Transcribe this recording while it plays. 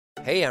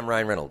Hey, I'm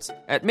Ryan Reynolds.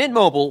 At Mint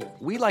Mobile,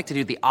 we like to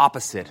do the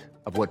opposite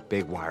of what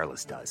Big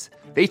Wireless does.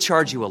 They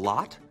charge you a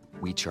lot,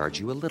 we charge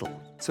you a little.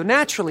 So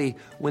naturally,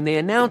 when they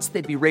announced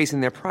they'd be raising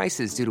their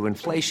prices due to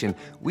inflation,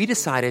 we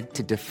decided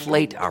to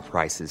deflate our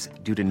prices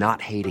due to not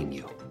hating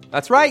you.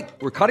 That's right.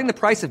 We're cutting the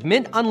price of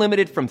Mint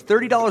Unlimited from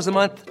 $30 a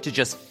month to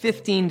just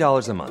 $15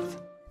 a month.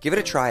 Give it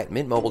a try at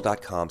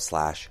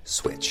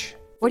mintmobile.com/switch.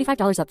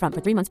 $45 up front for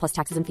 3 months plus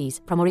taxes and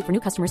fees. Promo rate for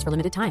new customers for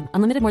limited time.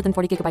 Unlimited more than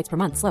 40 gigabytes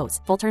per month. Slows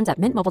full terms at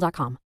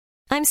mintmobile.com.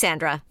 I'm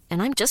Sandra, and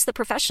I'm just the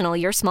professional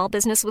your small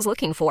business was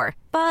looking for.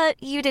 But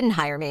you didn't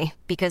hire me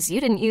because you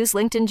didn't use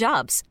LinkedIn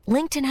Jobs.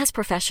 LinkedIn has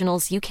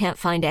professionals you can't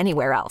find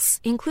anywhere else,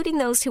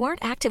 including those who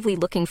aren't actively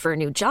looking for a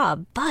new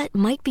job, but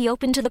might be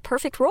open to the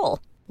perfect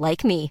role,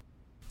 like me.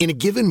 In a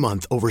given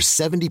month, over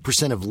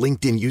 70% of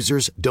LinkedIn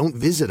users don't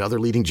visit other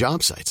leading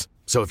job sites.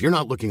 So if you're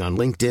not looking on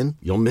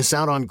LinkedIn, you'll miss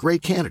out on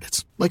great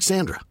candidates like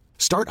Sandra.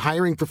 Start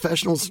hiring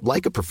professionals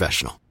like a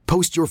professional.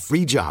 Post your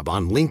free job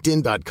on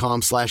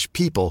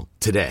linkedin.com/people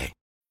today.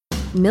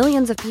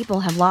 Millions of people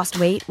have lost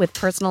weight with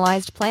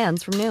personalized plans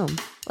from Noom.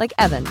 Like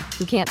Evan,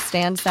 who can't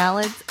stand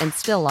salads and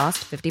still lost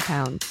 50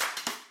 pounds.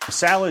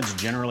 Salads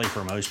generally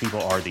for most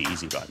people are the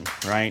easy button,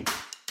 right?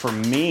 For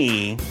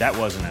me, that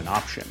wasn't an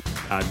option.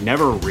 I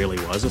never really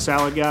was a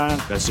salad guy.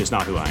 That's just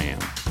not who I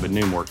am. But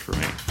Noom worked for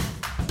me.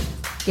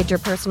 Get your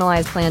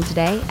personalized plan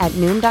today at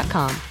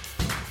Noom.com.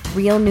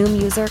 Real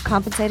Noom user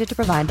compensated to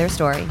provide their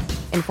story.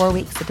 In 4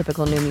 weeks, the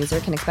typical Noom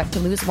user can expect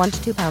to lose 1 to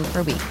 2 pounds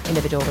per week.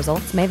 Individual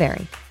results may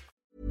vary.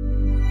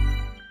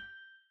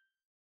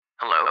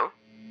 Hello?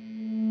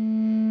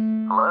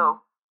 Hello?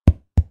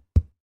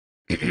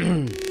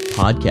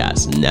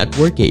 Podcast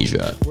Network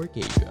Asia.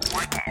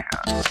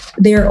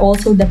 They're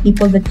also the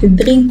people that you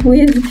drink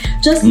with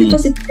just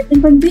because it's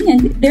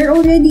inconvenient. They're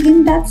already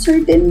in that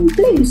certain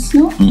place,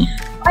 no?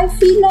 I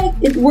feel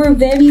like we're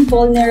very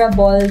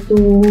vulnerable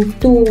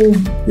to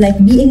like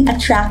being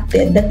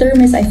attracted. The term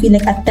is, I feel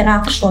like,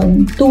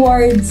 attraction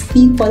towards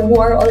people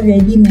who are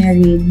already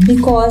married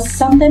because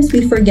sometimes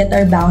we forget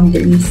our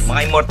boundaries.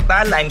 Mga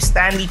Immortal, I'm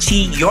Stanley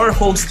Chi, your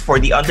host for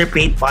the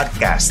Underpaid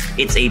Podcast.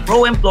 It's a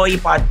pro-employee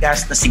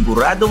podcast na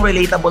siguradong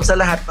relatable sa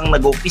lahat ng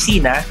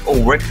nag-opisina o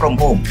work from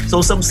home.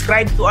 So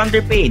subscribe to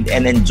Underpaid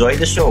and enjoy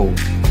the show.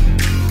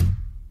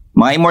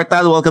 Mga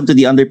Immortal, welcome to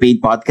the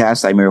Underpaid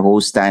Podcast. I'm your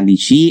host, Stanley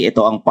Chi.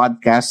 Ito ang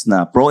podcast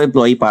na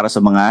pro-employee para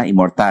sa mga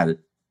Immortal.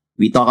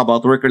 We talk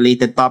about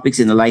work-related topics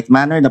in a light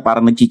manner na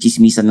parang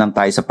nagchichismisan lang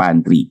tayo sa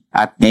pantry.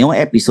 At ngayong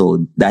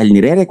episode, dahil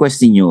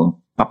nire-request ninyo,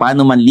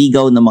 paano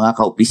manligaw ng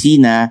mga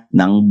kaopisina,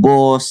 ng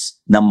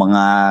boss, ng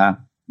mga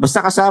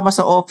basta kasama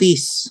sa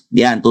office.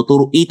 Yan,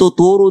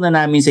 ituturo na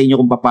namin sa inyo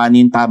kung paano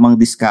yung tamang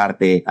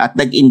diskarte. At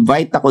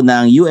nag-invite ako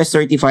ng US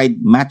Certified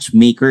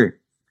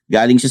Matchmaker.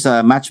 Galing siya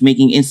sa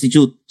Matchmaking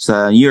Institute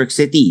sa New York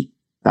City.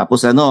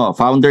 Tapos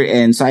founder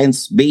and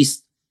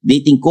science-based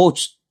dating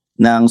coach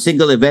ng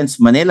Single Events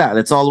Manila.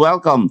 Let's all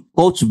welcome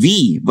Coach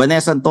V,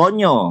 Vanessa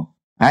Antonio.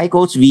 Hi,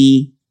 Coach V.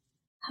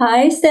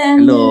 Hi,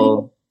 Stanley.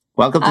 Hello.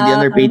 Welcome to the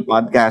Underpaid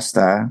Podcast.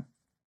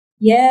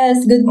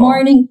 Yes, good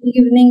morning, good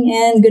evening,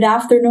 and good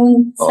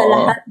afternoon sa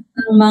lahat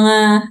ng mga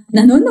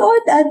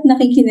nanonood at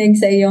nakikinig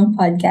sa iyong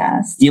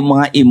podcast. Yung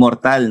mga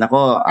Immortal,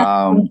 nako,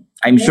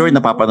 I'm sure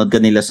napapanood ka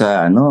nila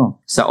sa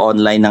sa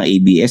online ng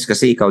ABS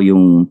kasi ikaw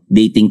yung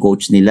dating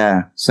coach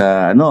nila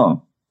sa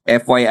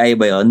FYI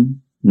ba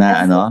 'yon?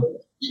 Na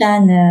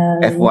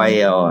Channel.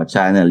 FYI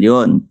channel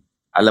 'yon.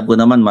 Alam ko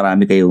naman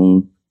marami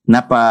kayong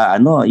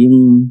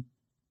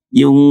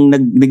yung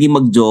naging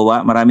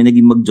magjowa, marami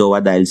naging magjowa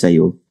dahil sa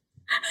iyo.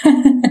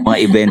 Mga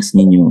events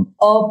ninyo.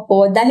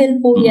 Opo, dahil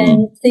po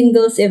yan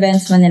Singles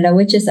Events Manila,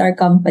 which is our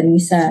company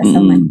sa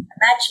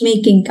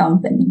matchmaking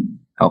company.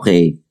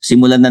 Okay,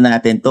 simulan na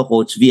natin to,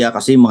 Coach V,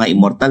 kasi mga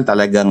Immortal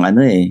talagang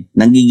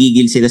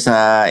nanggigigil sila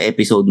sa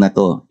episode na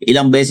to.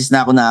 Ilang beses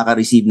na ako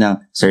nakaka-receive ng,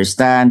 Sir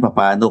Stan,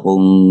 paano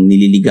kung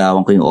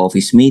nililigawan ko yung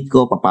office mate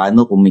ko,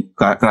 paano kung may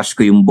crush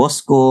ko yung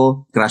boss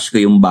ko, crush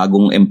ko yung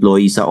bagong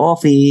employee sa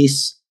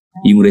office,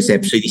 yung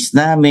receptionist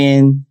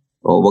namin.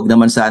 Wag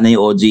naman sana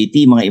yung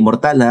OJT, mga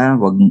Immortal ha.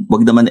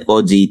 Wag naman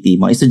OJT,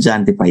 mga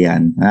estudyante pa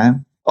yan,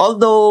 ha.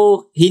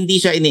 Although, hindi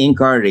siya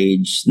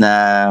ini-encourage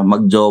na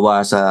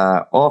magjowa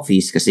sa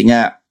office kasi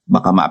nga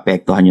baka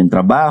maapektuhan yung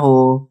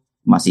trabaho,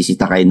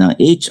 masisita kayo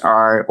ng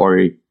HR,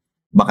 or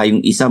baka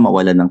yung isa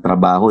mawalan ng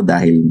trabaho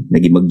dahil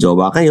naging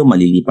magjowa kayo,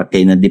 malilipat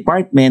kayo ng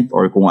department,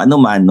 or kung ano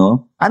man,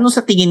 no? Ano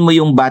sa tingin mo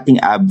yung batting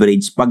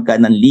average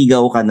pagka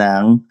nanligaw ka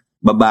ng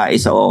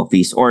babae sa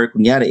office? Or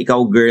kunyari,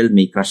 ikaw girl,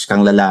 may crush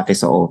kang lalaki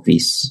sa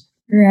office.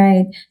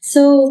 Right.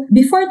 So,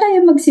 before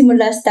tayo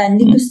magsimula,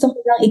 Stanley, gusto ko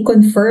lang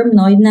i-confirm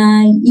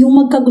na yung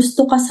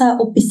magkagusto ka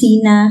sa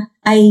opisina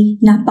ay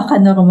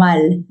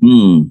napaka-normal.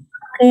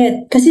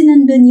 Bakit? Kasi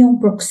nandun yung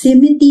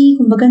proximity,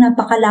 kumbaga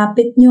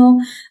napakalapit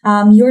nyo.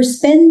 You're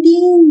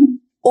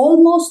spending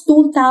almost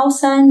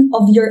 2,000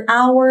 of your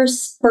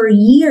hours per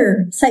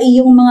year sa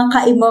iyong mga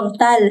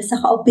ka-immortal sa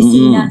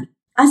ka-opisina.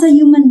 as a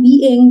human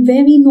being,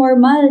 very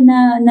normal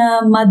na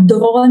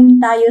ma-drawn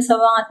tayo sa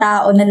mga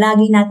tao na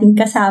lagi natin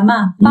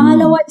kasama.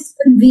 Pangalawa is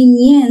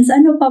convenience.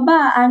 Ano pa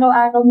ba?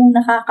 Araw-araw mong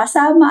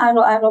nakakasama,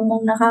 araw-araw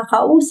mong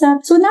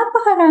nakakausap. So,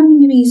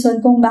 napakaraming reason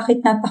kung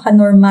bakit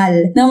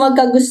napaka-normal na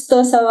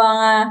magkagusto sa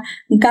mga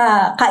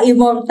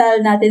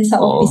ka-immortal natin sa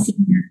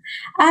opisina.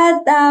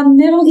 At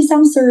merong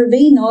isang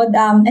survey, no?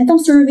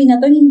 Itong survey na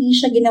to, hindi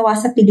siya ginawa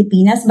sa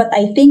Pilipinas, but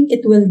I think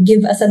it will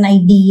give us an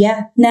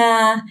idea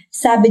na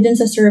sabi dun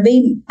sa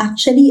survey,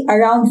 actually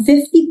around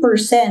 50%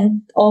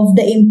 of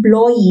the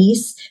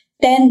employees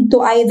tend to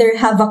either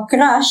have a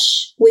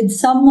crush with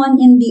someone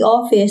in the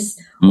office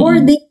or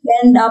they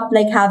end up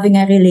like having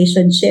a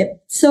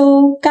relationship.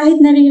 So,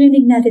 kahit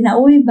naririnig natin na,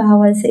 uy,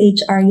 bawal sa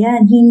HR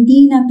yan,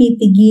 hindi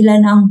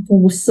napipigilan ang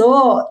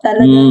puso.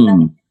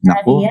 Talagang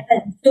nangyari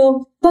yan.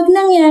 So, pag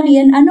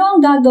nangyari yan, ano ang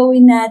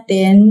gagawin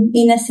natin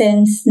in a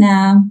sense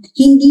na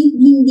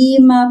hindi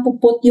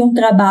mapuput yung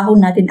trabaho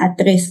natin at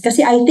risk?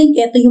 Kasi I think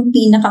ito yung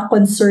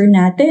pinaka-concern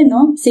natin,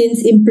 no?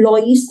 Since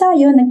employees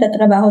tayo,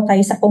 nagtatrabaho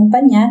tayo sa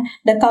kumpanya,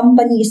 the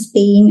company is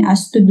paying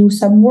us to do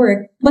some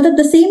work. But at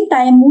the same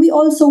time, we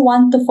also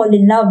want to fall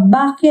in love.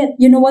 Bakit?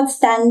 You know what,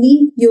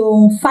 Stanley?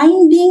 Yung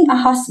finding a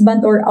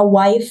husband or a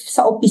wife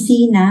sa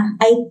opisina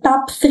ay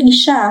top 3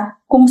 siya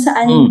kung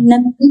saan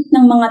nag-meet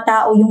ng mga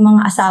tao yung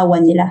mga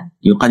asawa nila.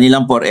 Yung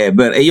kanilang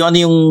forever. Yun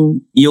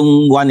yung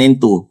 1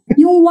 and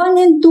 2. Yung 1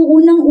 and 2,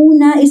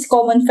 unang-una is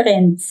common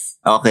friends.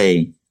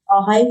 Okay.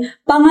 Okay?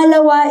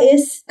 Pangalawa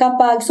is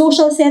kapag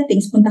social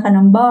settings, punta ka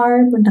ng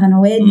bar, punta ka ng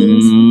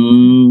weddings.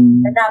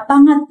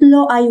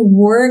 Pangatlo ay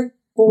work.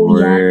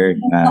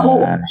 Work.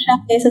 Nauuna siya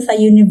kesa sa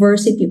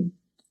university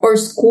or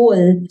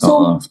school.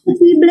 So,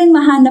 posibleng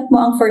mahanap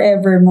mo ang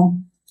forever mo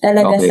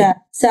talaga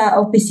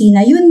sa opisina.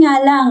 Yun nga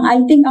lang,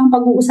 I think ang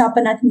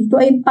pag-uusapan natin dito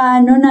ay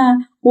paano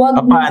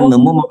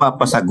mo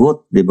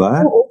mapapasagot, di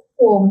ba?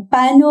 Oo.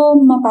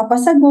 Paano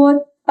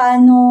mapapasagot,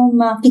 paano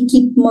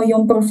makikip mo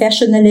yung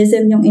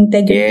professionalism, yung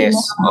integrity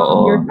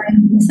mo you're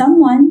finding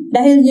someone.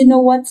 Dahil you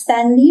know what,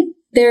 Stanley?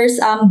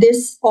 There's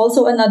this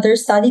also another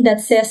study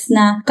that says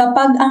na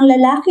kapag ang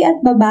lalaki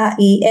at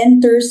babae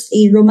enters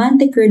a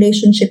romantic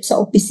relationship sa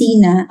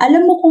opisina,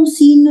 alam mo kung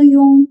sino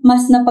yung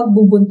mas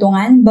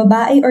napagbubuntungan,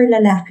 babae or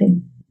lalaki?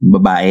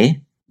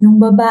 Babae?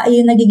 Yung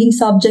babae yung nagiging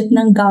subject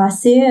ng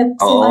gossip.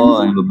 So,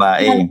 yung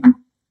babae.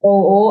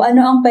 Oo, ano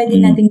ang pwede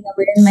natin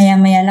gawin?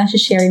 Maya-maya lang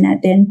share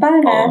natin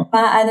para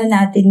paano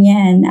natin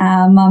yan,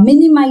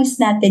 ma-minimize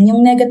natin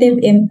yung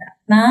negative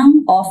impact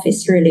ng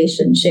office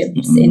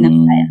relationships in a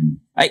client.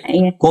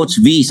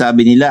 Coach V,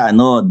 sabi nila,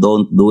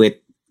 don't do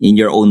it in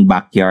your own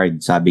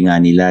backyard. Sabi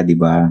nga nila, di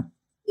ba?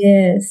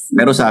 Yes.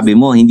 Pero sabi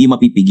mo, hindi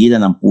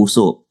mapipigilan ng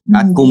puso.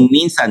 At kung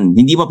minsan,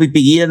 hindi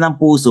mapipigilan ng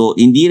puso,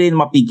 hindi rin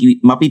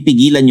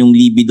mapipigilan yung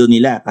libido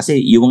nila.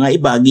 Kasi yung mga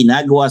iba,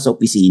 ginagawa sa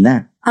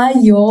opisina.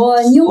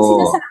 Ayun. Yung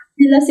sinasabi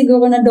nila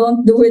siguro na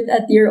don't do it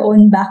at your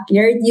own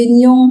backyard, yun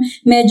yung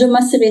medyo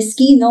mas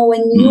risky, no?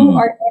 When you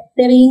are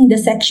entering the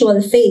sexual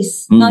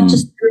phase, not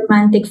just the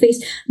romantic phase.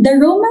 The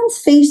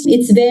romance phase,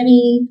 it's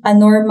very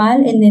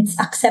normal and it's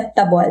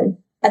acceptable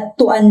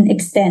to an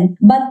extent.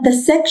 But the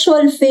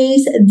sexual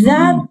phase,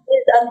 that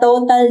is a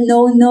total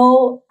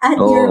no-no at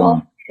your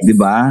office.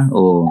 Diba?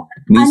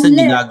 Minsan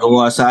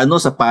ginagawa sa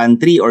sa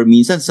pantry or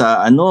minsan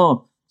sa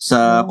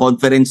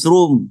conference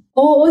room.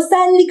 Oo,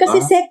 Stanley,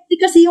 kasi sexy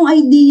kasi yung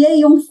idea,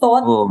 yung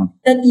thought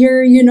that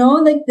you're,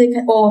 like the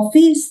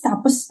office,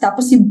 tapos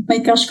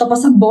may crush ka pa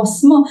sa boss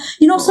mo.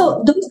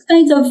 So those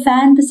kinds of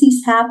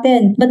fantasies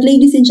happen. But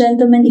ladies and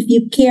gentlemen, if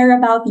you care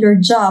about your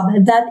job,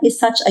 that is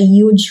such a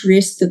huge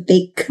risk to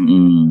take.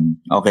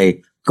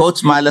 Okay.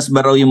 Coach, malas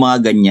ba raw yung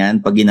mga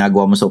ganyan pag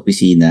ginagawa mo sa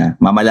opisina?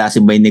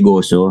 Mamalasin ba yung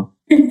negosyo?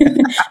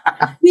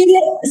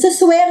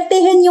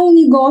 Suswertehin yung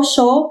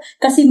negosyo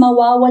kasi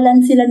mawawalan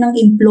sila ng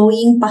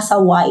employing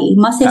pasaway.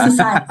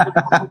 Masisisan.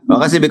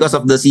 Kasi because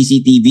of the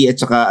CCTV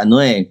at saka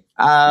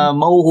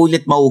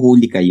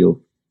mahuhuli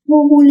kayo.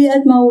 Mahuhuli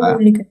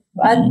kayo.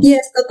 At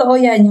yes, totoo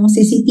yan, yung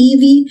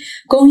CCTV.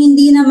 Kung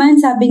hindi naman,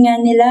 sabi nga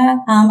nila,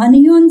 ano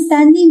yun,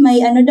 Stanley, may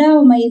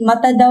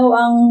mata daw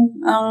ang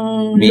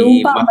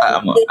lupa.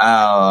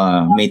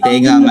 May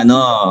tenga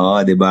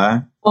di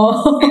ba?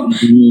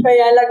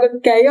 Kaya lagot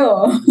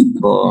kayo.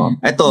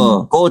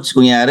 Eto, coach,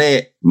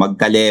 kunyari,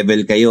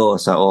 magka-level kayo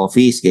sa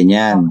office,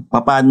 ganyan.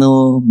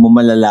 Paano mo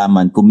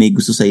malalaman kung may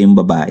gusto sa yung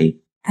babae?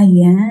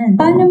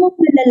 Ayan. Paano mo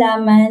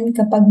malalaman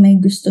kapag may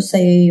gusto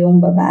sa'yo yung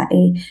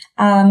babae?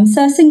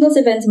 Sa Singles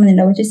Events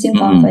Manila, which is yung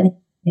company,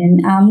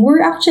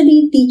 we're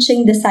actually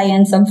teaching the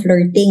science of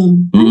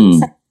flirting.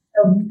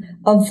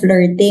 Of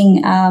flirting.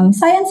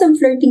 Science of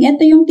flirting,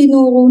 ito yung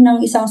tinuro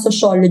ng isang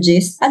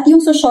sociologist. At yung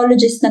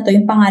sociologist na to,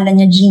 yung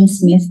pangalan niya Gene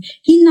Smith,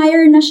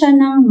 hinire na siya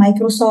ng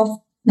Microsoft,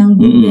 ng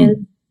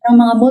Google, ng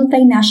mga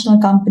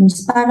multinational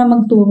companies para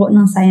magturo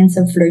ng science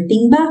of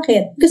flirting.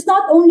 Bakit? Because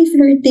not only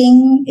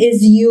flirting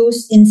is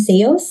used in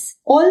sales,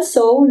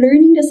 also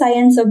learning the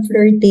science of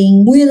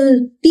flirting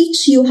will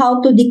teach you how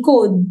to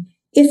decode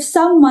if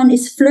someone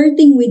is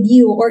flirting with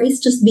you or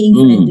is just being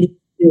friendly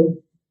with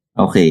you.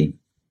 Okay.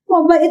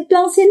 mabait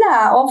lang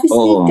sila.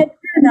 Officemate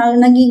ka na,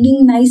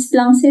 nagiging nice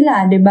lang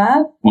sila, di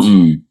ba?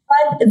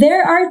 But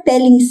there are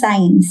telling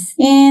signs.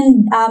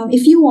 And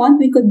if you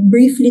want, we could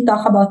briefly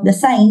talk about the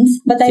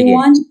signs. But I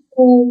want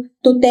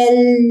to tell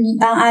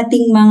ang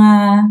ating mga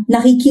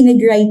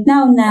nakikinig right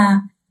now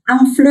na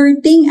ang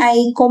flirting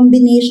ay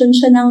combination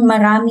siya ng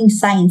maraming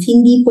signs.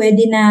 Hindi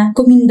pwede na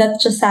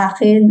kumindat siya sa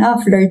akin,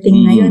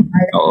 flirting na yun.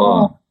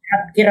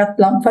 Kirat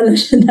lang pala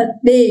siya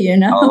that day, you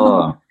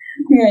know?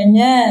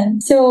 Ganyan.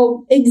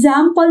 So,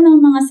 example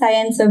ng mga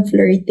signs of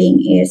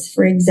flirting is,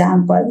 for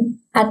example,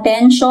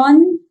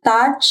 attention,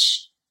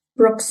 touch,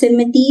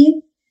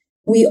 proximity.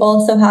 We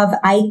also have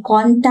eye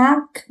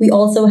contact. We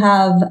also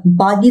have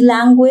body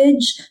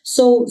language.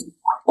 So,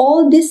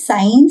 all these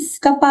signs,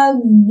 kapag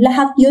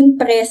lahat yun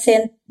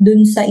present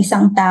dun sa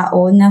isang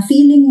tao na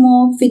feeling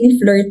mo,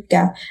 fini-flirt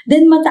ka,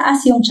 then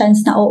mataas yung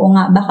chance na oo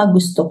nga, baka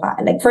gusto ka.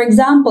 Like, for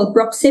example,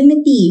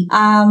 proximity,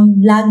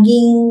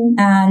 laging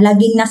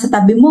nasa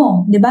tabi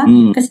mo, di ba?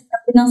 Kasi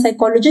sabi ng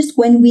psychologist,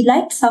 when we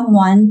like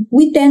someone,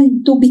 we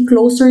tend to be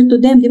closer to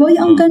them. Di ba?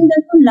 Ang ganda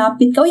nun,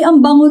 lapit ka.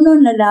 Ang bango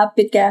nun,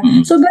 nalapit ka.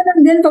 So,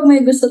 ganun din pag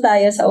may gusto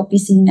tayo sa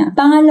opisina.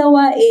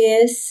 Pangalawa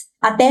is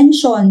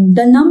attention,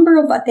 the number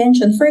of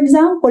attention. For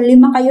example, 5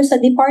 kayo sa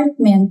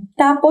department,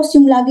 tapos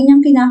yung lagi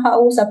niyang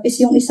kinakausap is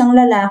yung isang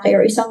lalaki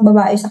or isang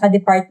babae sa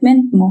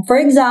ka-department mo. For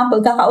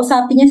example,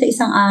 kakausapin niya sa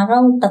isang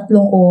araw, 3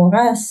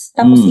 oras.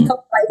 Tapos ikaw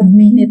 5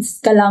 minutes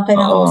ka lang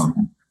kinakausap.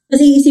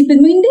 Kasi isipin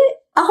mo, hindi,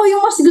 ako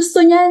yung mas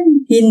gusto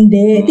niyan.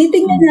 Hindi.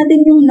 Titingnan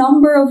natin yung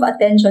number of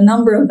attention,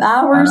 number of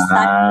hours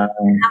time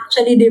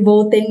actually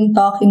devoting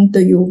talking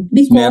to you.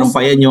 Because meron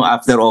pa yan yung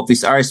after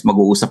office hours,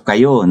 mag-uusap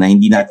kayo na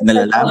hindi natin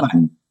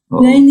nalalaman.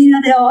 Na hindi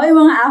natin,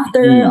 yung mga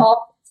after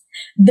office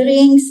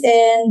drinks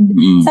and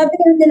sabi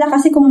nila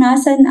kasi kung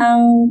nasan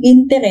ang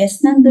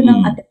interest, nandun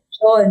ang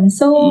attention.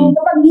 So,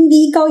 kapag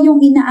hindi ikaw yung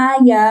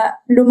inaaya,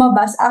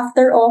 lumabas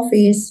after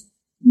office,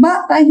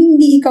 baka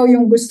hindi ikaw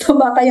yung gusto,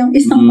 baka yung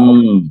isang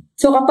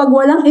So, kapag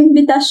walang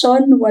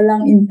imbitasyon,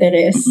 walang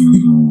interest.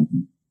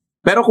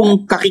 Pero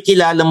kung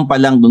kakikilala mo pa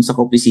lang dun sa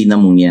opisina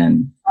mong yan,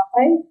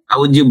 how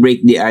would you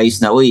break the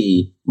ice na,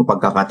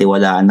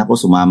 mapagkakatiwalaan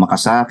ako, sumama ka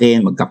sa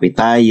akin, magkape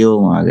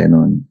tayo, mga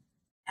ganun?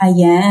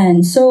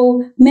 Ayan.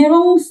 So,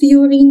 merong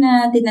theory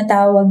na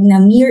tinatawag na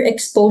mere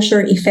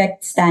exposure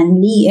effect,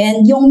 Stanley.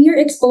 And yung mere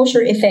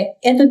exposure effect,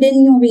 ito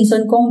din yung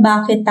reason kung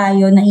bakit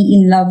tayo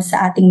nai-inlove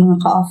sa ating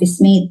mga ka-office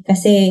mate.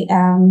 Kasi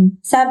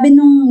sabi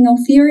nung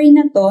theory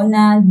na to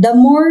na the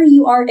more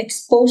you are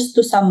exposed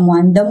to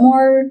someone, the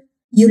more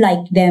you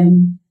like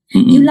them.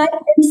 You like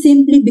them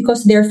simply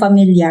because they're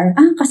familiar.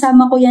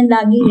 Kasama ko yan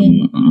lagi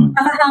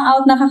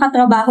Nakaka-hangout,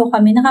 nakakatrabaho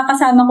kami,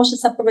 nakakasama ko siya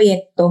sa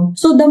proyekto.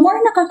 So, the more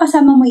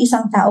nakakasama mo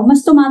isang tao,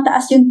 mas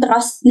tumataas yung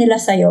trust nila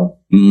sa'yo.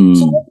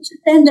 So, when you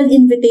send an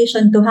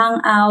invitation to hang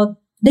out,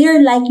 they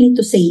are likely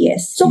to say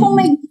yes. So, kung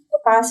may gusto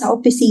ka sa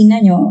opisina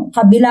nyo,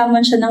 kabila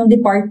man siya ng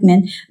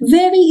department,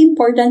 very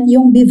important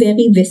yung be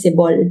very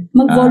visible.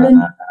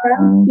 Mag-volunteer ka,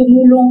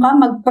 tumulong ka,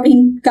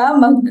 mag-print ka,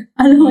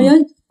 alam mo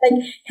yun, like,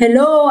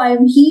 hello,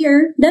 I'm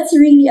here. That's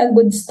really a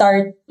good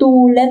start to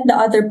let the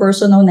other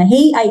person know na,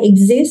 hey, I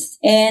exist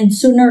and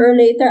sooner or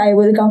later, I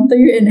will come to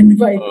you and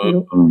invite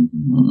you.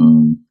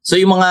 So,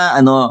 yung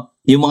mga,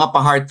 yung mga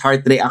pa-heart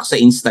react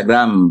sa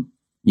Instagram,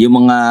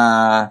 yung mga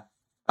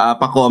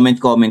pa-comment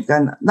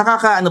ka,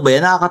 nakakaano ba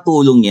yan?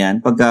 Nakakatulong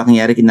yan pagka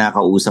kanyari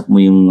kinakausap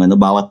mo yung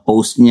bawat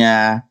post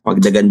niya,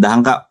 pag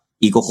nagandahan ka,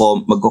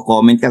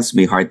 magko-comment ka,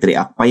 may heart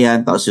react pa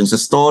yan. Tapos yung sa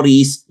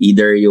stories,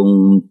 either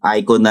yung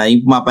icon na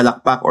yung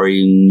pumapalakpak or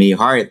yung may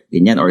heart,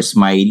 ganyan, or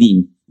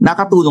smiling.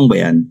 Nakatulong ba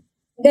yan?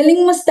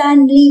 Galing mo,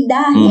 Stanley,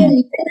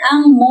 dahil yan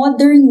ang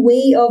modern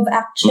way of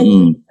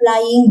actually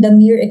applying the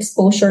mere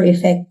exposure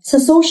effect. Sa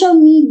social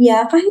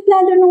media, kahit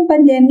lalo nung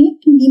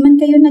pandemic, hindi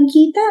man kayo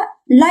nagkita.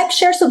 Like,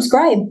 share,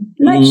 subscribe.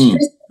 Like, share,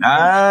 subscribe.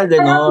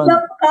 Ganon.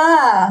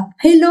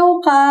 Hello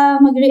ka,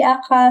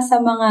 mag-react ka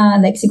sa mga,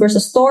 like, siguro sa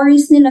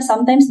stories nila.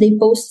 Sometimes they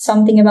post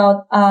something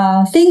about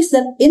things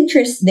that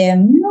interest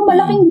them.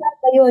 Malaking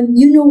bagay yun.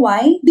 You know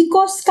why?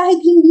 Because kahit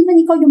hindi man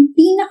ikaw yung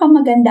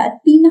pinakamaganda at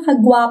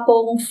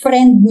pinakagwapong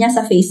friend niya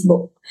sa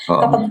Facebook,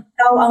 kapag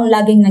ikaw ang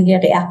laging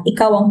nag-react,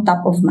 ikaw ang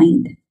top of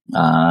mind.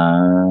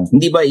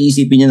 Hindi ba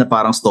iisipin niya na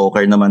parang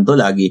stalker naman to?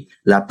 Lagi,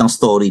 lahat ng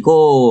story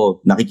ko,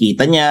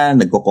 nakikita niya,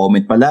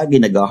 nagko-comment palagi,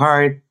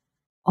 nag-heart.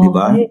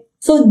 Diba?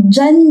 So,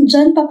 dyan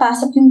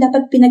papasok yung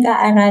dapat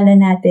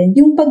pinag-aaralan natin.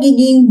 Yung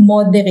pagiging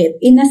moderate,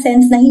 in a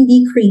sense na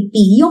hindi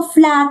creepy. Yung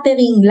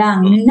flattering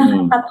lang, yung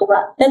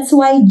nakakatuwa. That's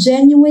why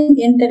genuine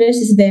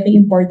interest is very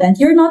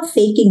important. You're not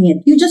faking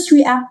it. You just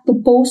react to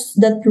posts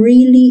that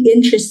really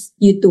interest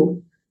you too.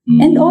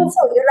 And also,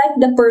 you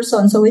like the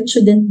person, so it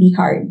shouldn't be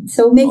hard.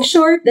 So, make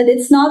sure that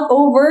it's not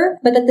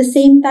over, but at the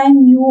same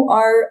time, you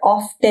are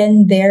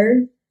often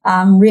there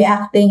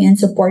reacting and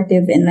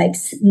supportive and like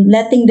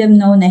letting them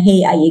know na,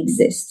 hey, I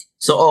exist.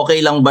 So,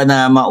 okay lang ba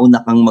na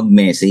mauna kang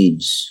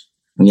mag-message?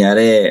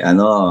 Kunyari,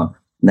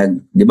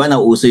 di ba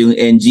nauso yung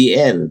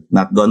NGL,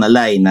 not gonna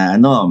lie, na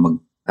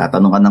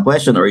magtatanong ka ng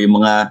question or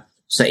yung mga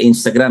sa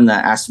Instagram na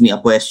ask me a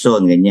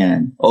question,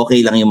 ganyan. Okay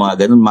lang yung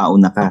mga ganun,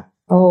 mauna ka.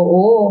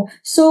 Oo.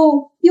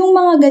 So, yung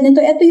mga ganito,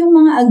 ito yung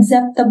mga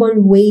acceptable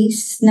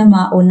ways na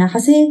mauna.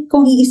 Kasi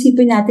kung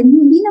iisipin natin,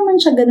 hindi naman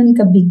siya ganun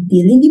ka-big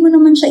deal. Hindi mo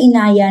naman siya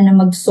inaya na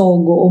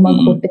magsogo o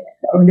mag-hotel.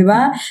 Di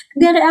ba?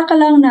 Nag-react ka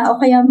lang na o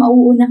kaya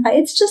mauuna ka.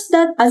 It's just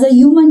that as a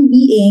human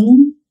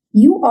being,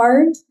 you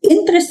are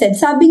interested.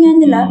 Sabi nga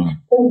nila,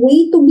 the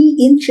way to be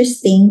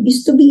interesting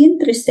is to be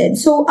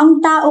interested. So, ang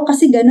tao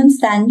kasi ganun,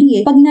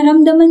 Stanley. Pag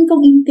naramdaman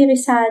kong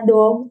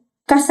interesado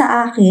ka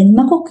sa akin,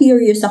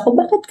 mako-curious ako,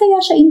 bakit kaya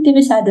siya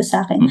interesado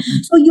sa akin?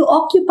 So, you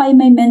occupy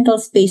my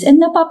mental space and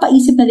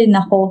napapaisip na rin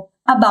ako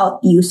about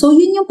you. So,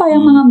 yun yung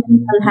parang mga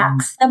mental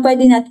hacks na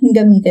pwede natin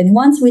gamitin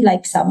once we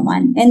like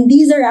someone. And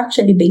these are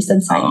actually based on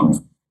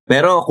science.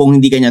 Pero kung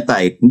hindi ka niya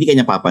type, hindi ka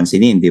niya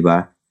papansinin, di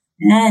ba?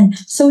 And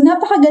so,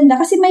 napakaganda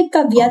kasi may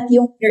caveat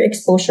yung peer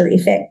exposure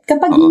effect.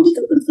 Kapag hindi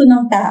ka gusto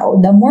ng tao,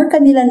 the more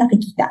kanila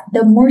nakikita,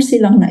 the more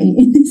silang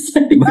naiinis.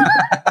 Di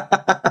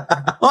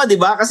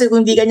ba? Kasi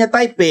kung hindi ka niya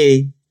type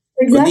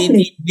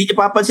Exactly. Hindi niya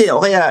papansin.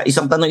 O kaya,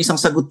 isang tanong, isang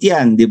sagot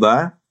yan, di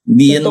ba?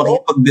 Hindi yan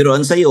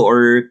makikipagbiroan sa'yo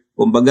or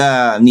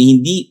kumbaga,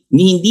 ni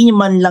hindi niya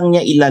man lang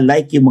niya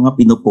ilalike yung mga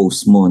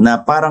pinopost mo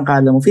na parang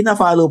kala mo,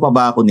 fina-follow pa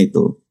ba ako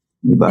nito?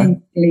 Diba?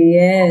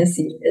 Yes.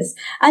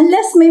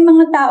 Unless may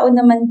mga tao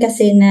naman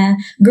kasi na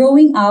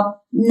growing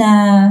up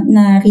na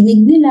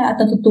narinig nila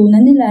at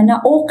natutunan nila na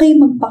okay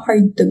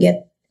magpa-hard to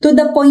get. To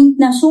the point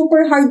na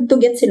super hard to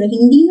get sila.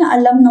 Hindi na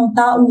alam ng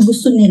taong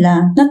gusto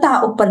nila na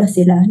tao pala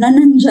sila, na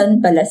nandyan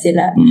pala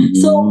sila.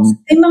 So,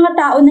 may mga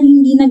tao na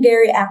hindi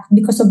nag-react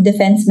because of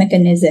defense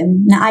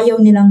mechanism, na ayaw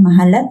nilang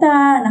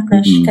mahalata, na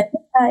crush ka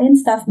and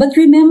stuff. But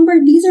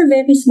remember, these are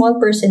very small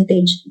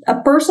percentage.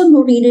 A person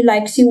who really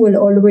likes you will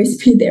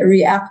always be there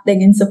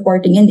reacting and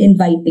supporting and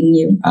inviting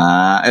you.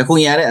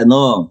 Kung yari,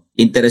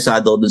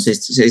 interesado dun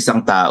sa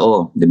isang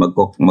tao, di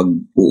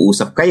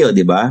mag-uusap kayo,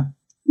 di ba?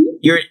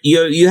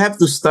 You have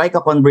to strike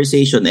a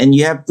conversation and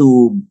you have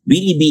to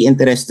really be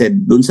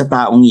interested dun sa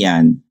taong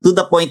yan to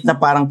the point na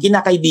parang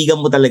kinakaibigan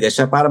mo talaga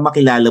siya para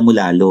makilala mo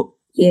lalo.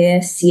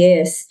 Yes.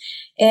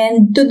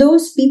 And to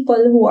those people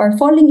who are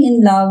falling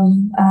in love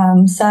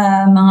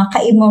sa mga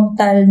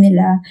ka-immortal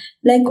nila,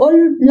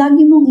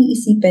 lagi mong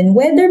iisipin,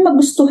 whether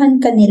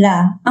magustuhan ka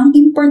nila, ang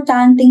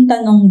importanteng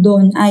tanong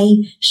doon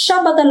ay,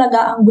 siya ba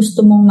talaga ang gusto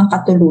mong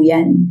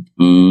makatuluyan?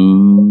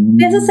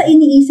 Kesa sa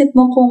iniisip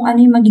mo kung ano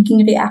yung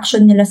magiging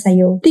reaction nila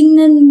sa'yo,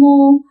 tingnan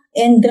mo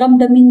and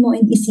ramdamin mo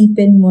and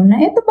isipin mo na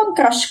eto bang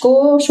crush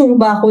ko, sure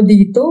ba ako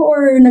dito?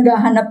 Or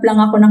naghahanap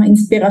lang ako ng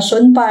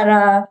inspirasyon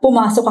para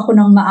pumasok ako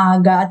ng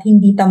maaga at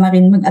hindi tama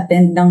rin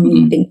mag-attend ng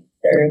meeting.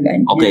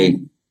 Okay.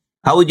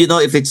 How would you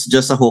know if it's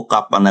just a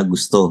hookup ang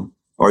nagusto?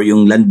 Or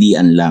yung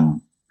landian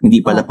lang? Hindi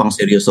pala pang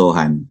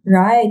seryosohan.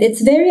 Right.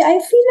 I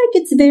feel like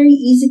it's very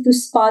easy to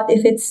spot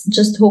if it's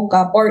just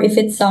hookup or if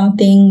it's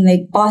something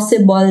like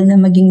possible na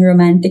maging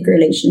romantic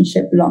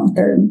relationship long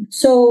term.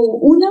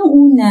 So,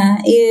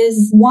 unang-una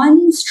is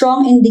one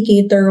strong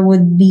indicator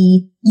would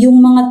be yung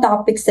mga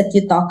topics that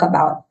you talk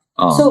about.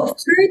 So,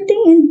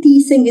 flirting and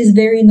teasing is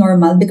very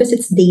normal because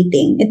it's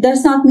dating. It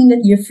does not mean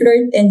that you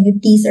flirt and you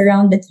tease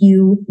around that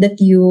your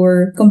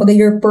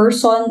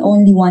person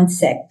only wants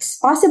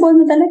sex. Possible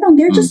na talagang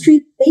they're just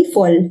really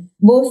playful,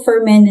 both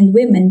for men and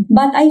women.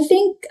 But I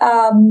think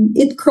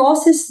it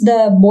crosses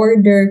the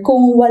border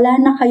kung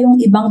wala na kayong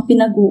ibang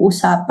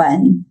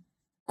pinag-uusapan,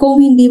 kung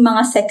hindi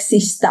mga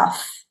sexy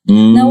stuff.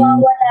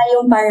 Nawawala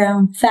yung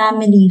parang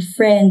family,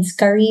 friends,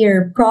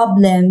 career,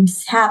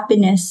 problems,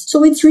 happiness.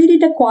 So it's really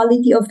the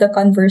quality of the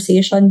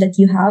conversation that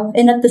you have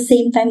and at the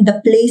same time, the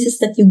places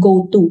that you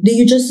go to. Do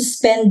you just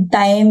spend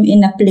time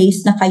in a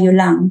place na kayo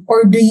lang?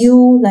 Or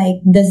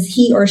does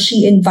he or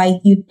she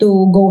invite you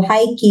to go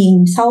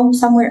hiking,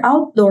 somewhere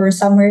outdoor,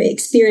 somewhere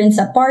experience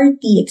a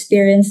party,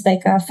 experience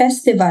like a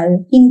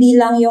festival? Hindi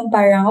lang yung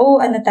parang,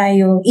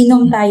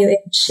 inom tayo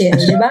and chill,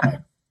 di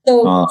ba?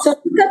 So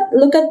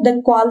look at the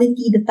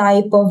quality, the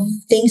type of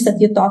things that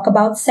you talk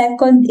about.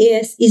 Second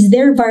is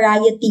there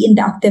variety in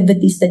the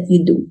activities that you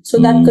do? So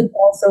that could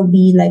also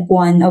be like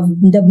one of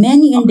the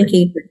many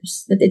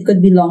indicators that it could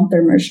be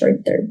long-term or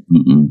short-term.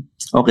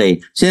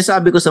 Okay.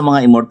 Sinasabi ko sa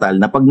mga immortal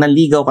na pag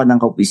naligaw ka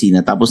ng kaopisina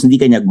tapos hindi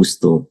ka niya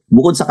gusto,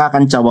 bukod sa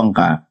kakantsawang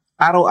ka,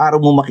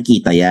 araw-araw mo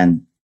makikita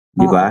yan.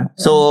 Di ba?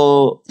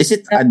 So, is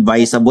it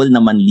advisable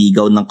na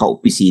manligaw ng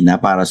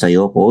kaopisina para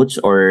sa'yo, coach?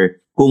 Or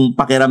kung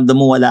pakiramdam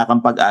mo wala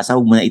kang pag-asa,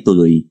 huwag mo na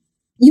ituloy?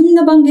 Yung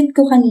nabanggit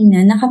ko kanina,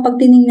 na kapag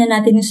tinignan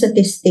natin yung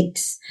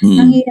statistics,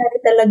 nangyayari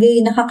talaga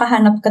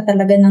nakakahanap ka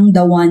talaga ng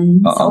the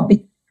one sa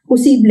opisina.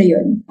 Posible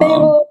yun.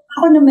 Pero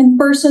ako naman,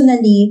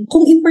 personally,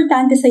 kung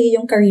importante sa'yo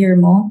yung career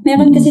mo,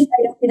 meron kasi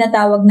tayong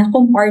tinatawag na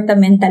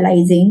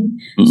compartmentalizing.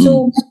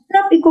 So,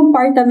 masarap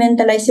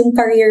i-compartmentalize yung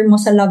career mo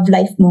sa love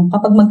life mo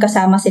kapag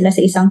magkasama sila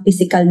sa isang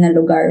physical na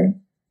lugar.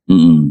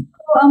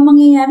 Ang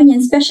mangyayari niyan,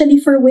 especially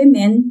for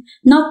women,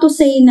 not to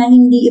say na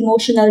hindi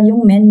emotional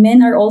yung men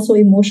are also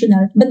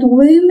emotional, but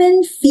women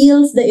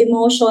feels the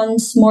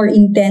emotions more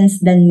intense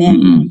than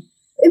men.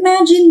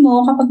 Imagine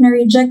mo, kapag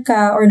na-reject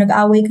ka or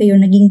nag-away kayo,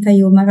 naging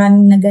kayo,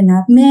 maraming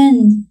naganap,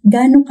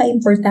 gano'ng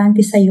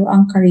ka-importante sa'yo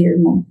ang career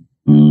mo?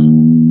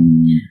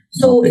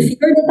 So, if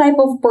you're the type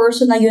of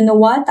person na, you know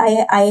what,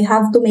 I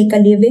have to make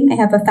a living, I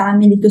have a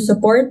family to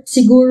support,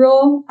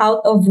 siguro,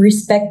 out of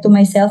respect to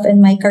myself and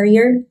my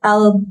career,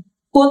 I'll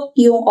put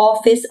yung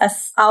office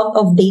as out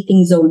of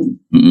dating zone.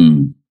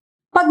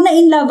 Pag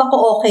na-in-love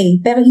ako, okay,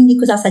 pero hindi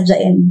ko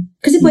sasadyain.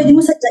 Kasi pwede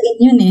mo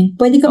sadyain yun eh.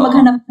 Pwede ka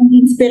maghanap ng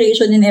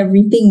inspiration in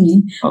everything eh.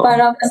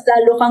 Para mas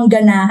lalo kang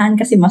ganahan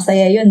kasi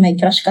masaya yun, may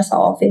crush ka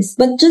sa office.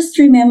 But just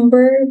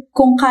remember,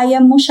 kung kaya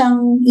mo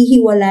siyang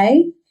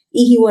ihiwalay.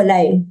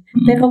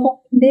 Pero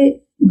kung hindi,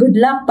 good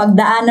luck.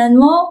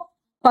 Pagdaanan mo,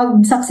 pag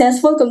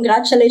successful,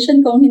 congratulations.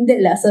 Kung hindi,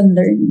 lesson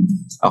learned.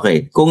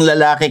 Okay, kung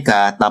lalaki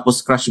ka,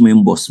 tapos crush mo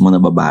yung boss mo na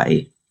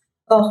babae.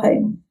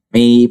 Okay.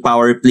 May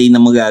power play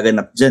na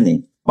magaganap dyan eh.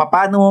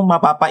 Paano mo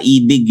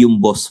mapapaibig yung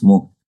boss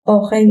mo?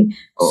 Okay.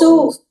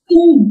 So,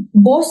 kung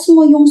boss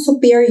mo yung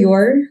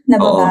superior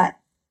na babae,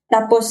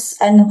 tapos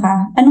anong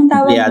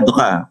tawag? Empleyado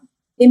ka.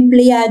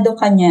 Empleyado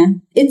ka niya.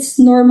 It's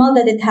normal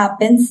that it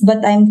happens,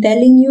 but I'm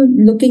telling you,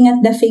 looking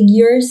at the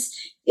figures,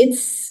 it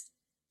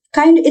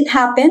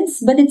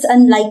happens, but it's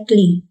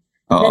unlikely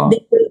that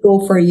they will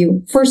go for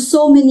you for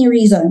so many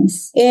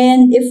reasons.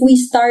 And if we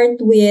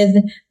start with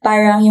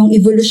parang yung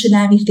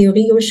evolutionary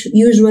theory,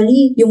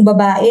 usually yung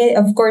babae,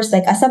 of course,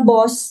 like as a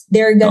boss,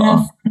 they're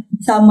gonna find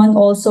someone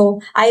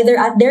also either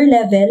at their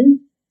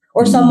level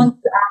or someone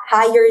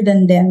higher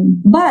than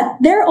them. But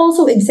there are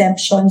also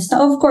exceptions.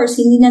 Now, of course,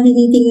 hindi na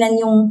tinitingnan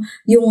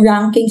yung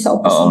ranking sa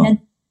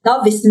opisina.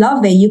 Love is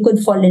love eh. You could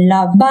fall in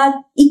love. But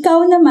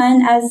ikaw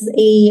naman as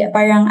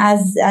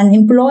an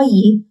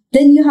employee,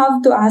 then you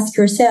have to ask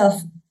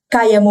yourself,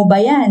 kaya mo ba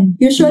yan?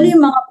 Usually,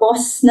 mga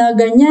boss na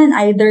ganyan,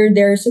 either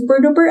they're super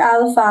duper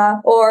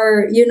alpha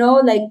or,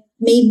 like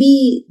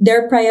maybe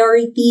their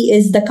priority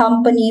is the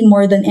company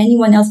more than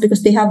anyone else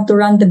because they have to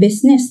run the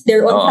business.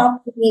 They're on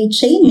top of the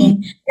chain eh.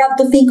 They have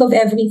to think of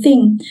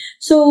everything.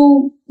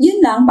 So,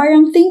 yun lang,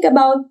 parang think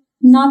about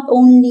not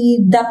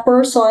only the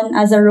person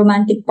as a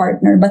romantic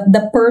partner, but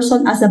the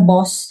person as a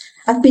boss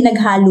at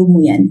pinaghalo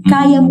mo yan.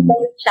 Kaya mo ba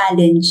yung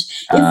challenge?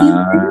 If you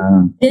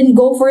then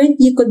go for it,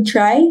 you could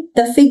try.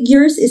 The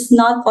figures is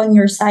not on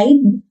your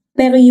side,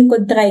 pero you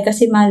could try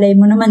kasi malay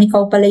mo naman,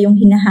 ikaw pala yung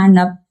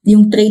hinahanap,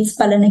 yung traits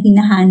pala na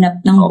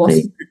hinahanap ng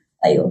boss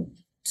tayo.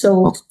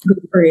 So, go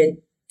for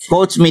it.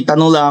 Coach, may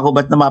tanong lang ako,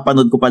 ba't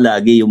napapanood ko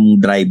palagi yung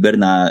driver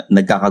na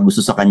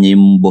nagkakagusto sa kanya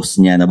yung boss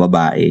niya na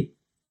babae?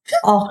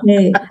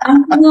 Okay.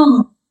 Ang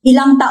tanong,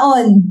 ilang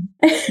taon?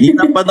 Yung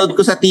napanood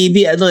ko sa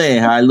TV,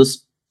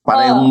 halos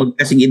parang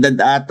magkasing edad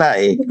ata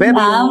eh.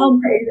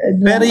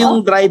 Pero yung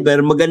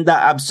driver,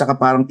 maganda abs, saka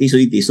parang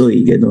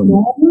tisoy-tisoy, gano'n.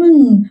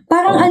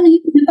 Parang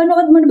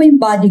napanood mo na ba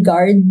yung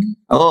Bodyguard?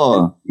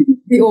 Oo.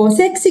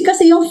 Sexy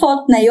kasi yung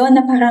thought na yon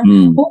na parang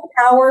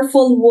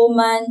powerful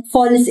woman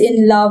falls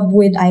in love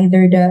with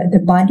either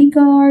the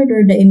bodyguard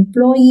or the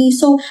employee.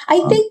 So I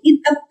think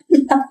it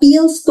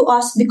appeals to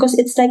us because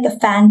it's like a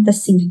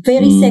fantasy,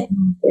 very sexy.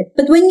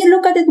 But when you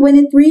look at it, when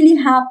it really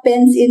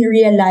happens in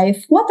real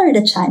life, what are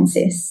the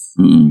chances?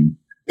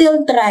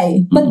 Still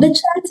try. But the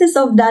chances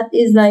of that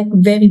is like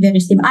very,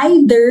 very slim.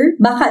 Either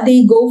baka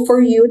they go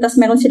for you, tas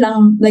meron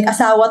silang like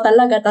asawa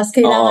talaga, tas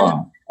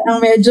kailangan ng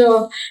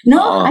medyo,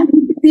 I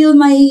feel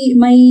my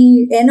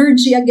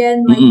energy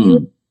again, my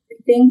youth,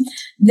 everything.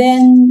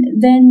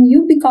 Then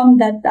you become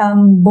that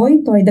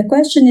boy toy. The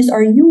question is,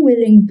 are you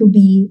willing to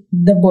be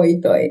the boy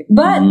toy?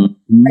 But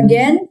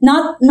again,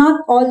 not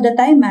all the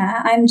time.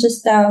 I'm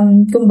just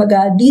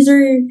kumbaga, these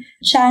are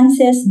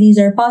chances, these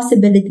are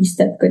possibilities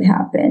that could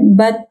happen.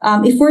 But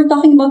if we're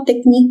talking about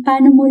technique,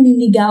 paano mo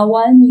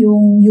liligawan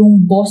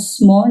yung boss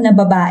mo na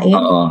babae,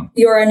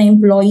 you're an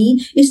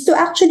employee, is to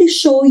actually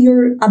show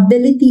your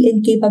ability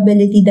and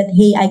capability that,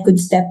 hey, I could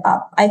step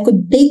up. I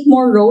could take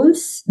more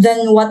roles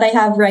than what I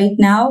have right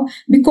now.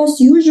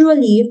 Because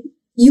usually,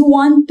 you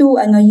want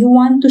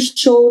to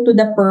show to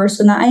the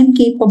person na I'm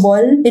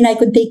capable and I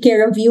could take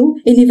care of you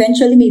and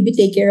eventually maybe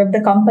take care of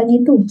the company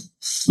too.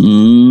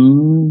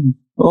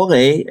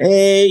 Okay.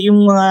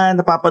 Yung mga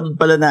napapanood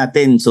pala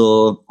natin,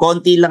 so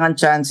konti lang ang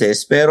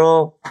chances,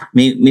 pero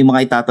may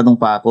mga itatanong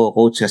pa ako,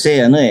 Coach, kasi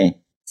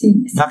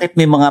bakit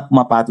may mga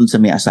pumapatol sa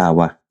may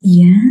asawa?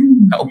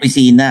 Yan. Sa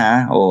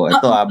opisina,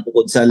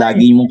 bukod sa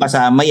lagi mong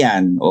kasama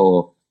yan,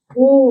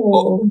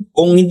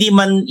 kung hindi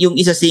man yung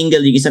isa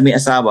single, yung isa may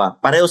asawa,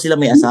 pareho sila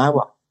may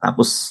asawa.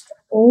 Tapos,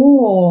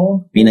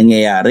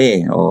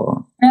 pinangyayari.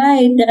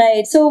 Right.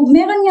 So,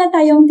 meron nga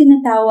tayong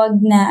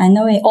tinatawag na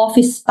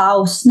office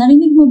spouse.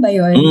 Narinig mo ba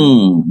yun?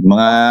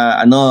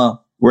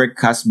 Mga work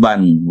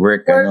husband,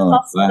 work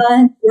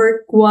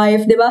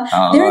wife, di ba?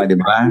 Oo, di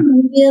ba?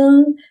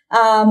 Real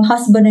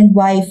husband and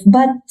wife.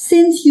 But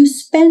since you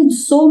spend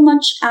so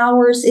much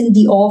hours in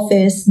the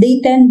office, they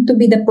tend to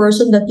be the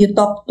person that you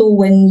talk to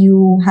when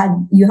you have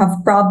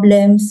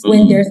problems,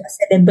 when there's a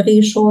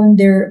celebration.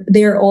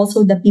 They're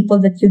also the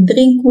people that you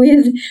drink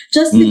with.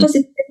 Just because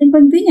it's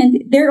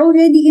inconvenient, they're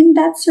already in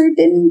that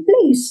certain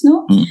place,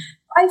 no?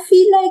 I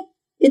feel like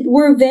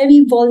we're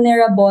very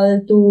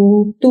vulnerable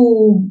to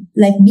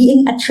like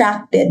being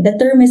attracted. The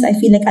term is, I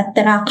feel like,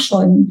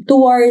 attraction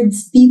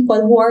towards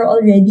people who are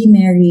already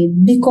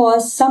married,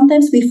 because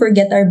sometimes we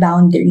forget our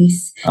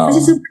boundaries.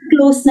 Kasi super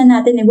close na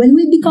natin eh. When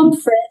we become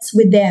friends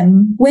with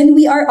them, when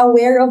we are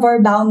aware of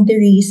our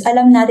boundaries,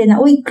 alam natin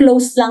na, uy,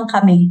 close lang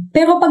kami.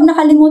 Pero pag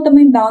nakalimutan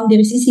mo yung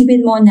boundaries,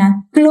 isipin mo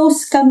na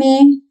close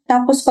kami,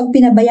 tapos pag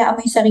pinabayaan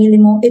mo yung sarili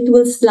mo, it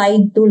will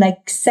slide to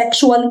like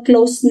sexual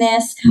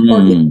closeness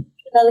or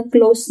emotional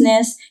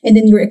closeness, and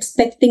then you're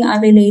expecting a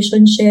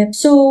relationship.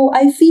 So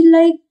I feel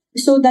like,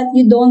 so that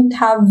you don't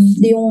have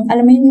yung,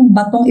 alam mo yun, yung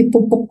batong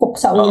ipupukpok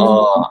sa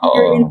ulo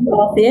you're in the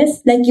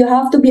office, like you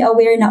have to be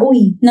aware na,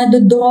 uy,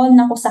 nadodrawn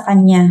ako sa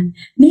kanya.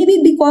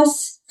 Maybe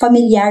because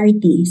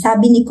familiarity.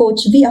 Sabi ni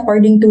Coach V,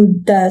 according to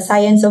the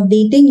science of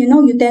dating, you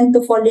tend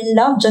to fall in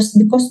love just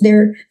because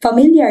they're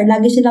familiar.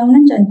 Lagi silang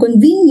nandyan.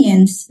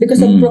 Convenience,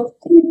 because of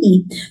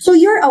proximity. So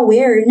you're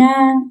aware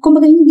na,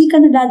 kumbaga, hindi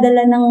ka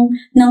nadadala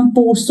ng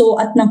puso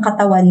at ng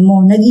katawan mo.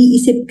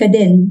 Nag-iisip ka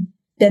din.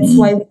 That's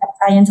why we have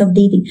science of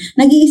dating.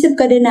 Nag-iisip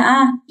ka din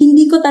na,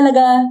 hindi ko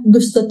talaga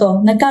gusto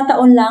to.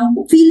 Nagkataon lang,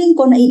 feeling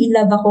ko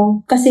nai-inlove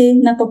ako kasi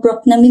na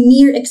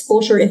mere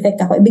exposure effect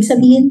ako. Ibig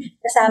sabihin,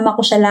 kasama ko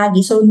siya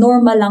lagi. So,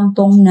 normal lang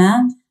tong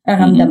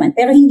nararamdaman.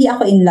 Pero hindi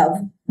ako in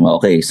love.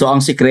 Okay. So,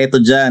 ang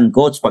sikreto dyan,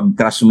 Coach, pag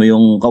crush mo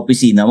yung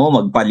kaopisina mo,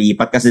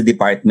 magpalipat ka sa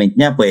department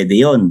niya, pwede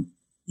yun.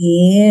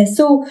 Yes.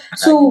 So,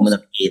 mo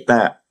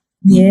nakikita.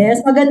 Yes,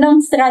 magandang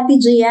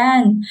strategy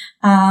yan.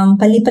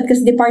 Palipat ka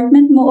sa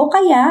department mo, o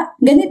kaya,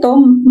 ganito,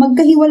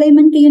 magkahiwalay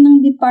man kayo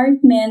ng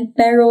department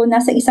pero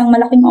nasa isang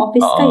malaking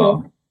office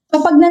kayo.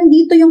 Kapag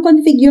nandito yung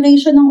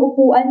configuration ng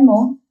upuan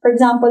mo, for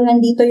example,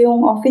 nandito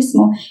yung office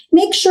mo,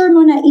 make sure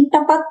mo na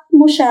itapat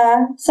mo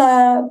siya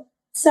sa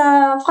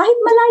kahit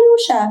malayo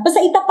siya, basta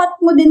itapat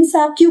mo din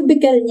sa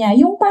cubicle niya,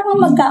 yung parang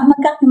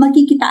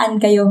magkikitaan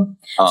kayo.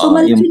 So,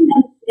 malaking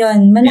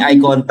yun. May eye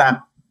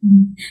contact.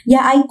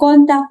 Yeah, eye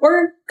contact,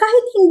 or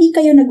kahit hindi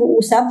kayo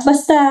nag-uusap,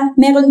 basta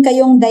meron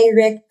kayong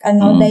direct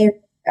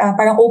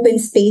parang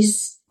open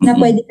space na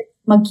pwede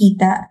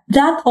magkita.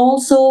 That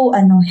also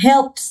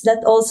helps,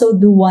 that also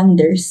do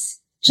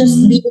wonders.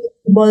 Just being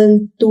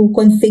able to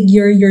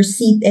configure your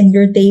seat and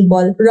your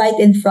table right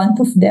in front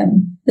of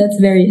them.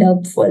 That's very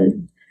helpful.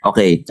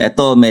 Okay,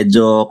 eto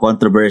medyo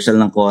controversial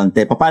ng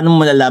konti. Paano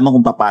mo malalaman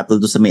kung papatol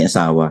to sa may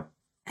asawa?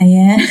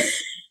 Ayan.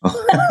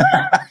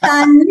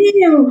 Tani,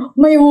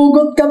 may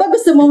hugot ka ba?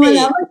 Gusto mo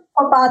malaman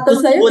papatol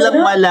sa'yo? Wala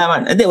mo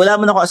malaman. Hindi, wala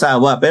mo na ako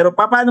asawa. Pero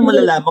paano mo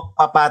malalaman kung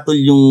papatol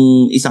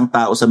yung isang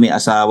tao sa may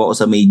asawa o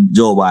sa may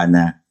jowa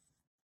na?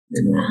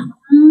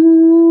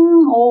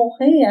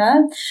 Okay,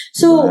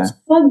 So,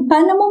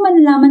 paano mo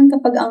malalaman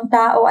kapag ang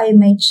tao ay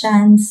may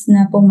chance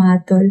na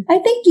pumatol? I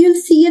think you'll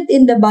see it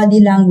in the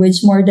body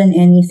language more than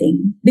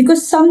anything.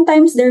 Because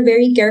sometimes they're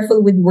very careful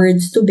with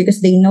words too,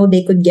 because they know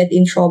they could get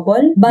in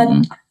trouble. But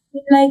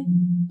like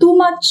too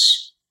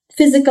much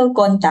physical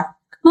contact.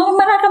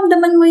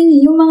 Mararamdaman mo yun,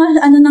 yung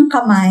mga ng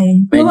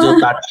kamay. Medyo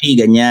touchy,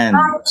 ganyan.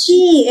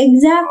 Touchy,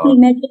 exactly.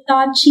 Medyo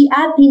touchy.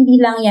 At hindi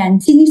lang yan.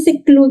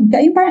 Siniseclude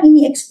ka. Yung parang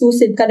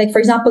ini-exclusive ka. Like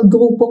for example,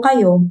 grupo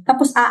kayo.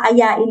 Tapos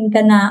aayain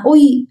ka na,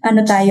 uy,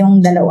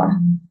 tayong dalawa.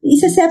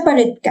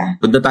 Isa-separate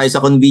ka. Punta tayo sa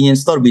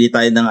convenience store, bili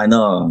tayo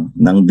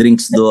ng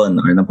drinks doon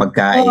or ng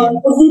pagkain.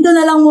 Dito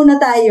na lang muna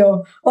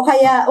tayo. O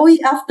kaya, uy,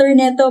 after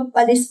neto,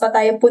 alis pa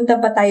tayo, punta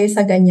pa tayo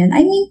sa ganyan.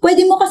 I mean,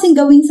 pwede mo kasing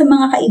gawin sa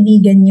mga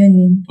kaibigan yun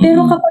eh.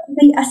 Pero kapag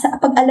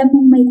pag alam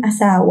mong may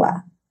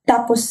asawa,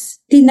 tapos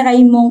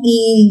tinry mong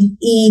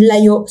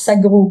ilayo sa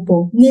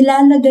grupo,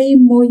 nilalagay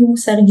mo yung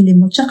sarili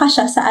mo, tsaka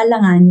siya sa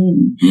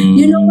alanganin.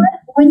 You know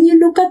what? When you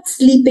look at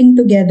sleeping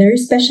together,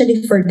 especially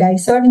for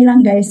guys, sorry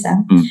lang guys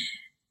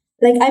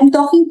like I'm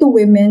talking to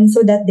women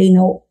so that they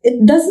know, it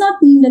does not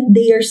mean that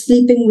they are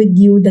sleeping with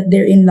you, that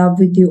they're in love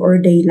with you,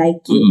 or they like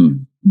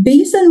you.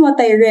 Based on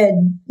what I read,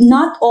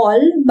 not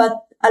all, but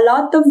a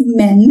lot of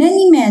men,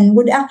 many men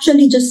would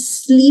actually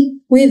just sleep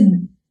with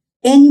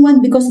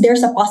anyone because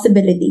there's a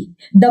possibility.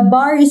 The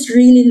bar is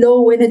really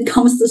low when it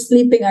comes to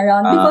sleeping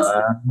around because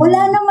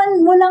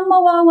walang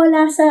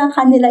mawawala sa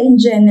kanila in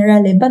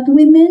general eh. But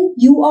women,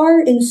 you are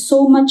in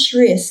so much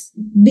risk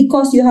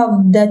because you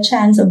have the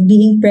chance of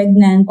being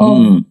pregnant.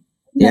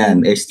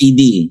 Yan,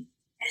 STD.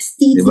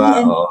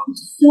 Diba? And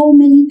so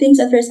many things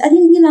at risk. At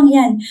hindi lang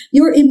yan.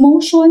 Your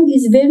emotion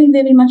is very,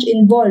 very much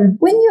involved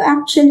when you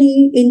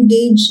actually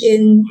engage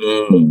in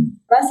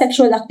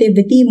sexual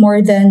activity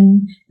more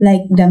than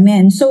like the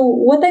men. So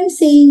what I'm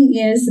saying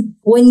is,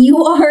 when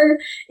you are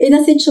in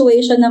a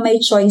situation na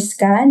may choice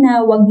ka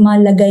na wag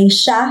malagay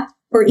siya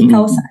or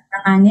ikaw sa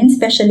alanganin,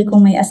 especially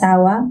kung may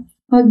asawa,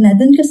 wag na.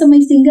 Doon ka sa may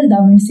single,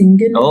 daming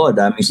single.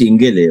 Daming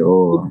single eh.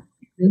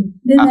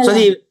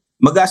 Actually,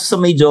 magastos sa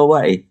may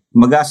jowa eh.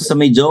 Magastos sa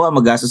may jowa,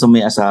 magastos sa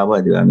may asawa,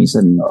 di ba?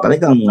 Minsan,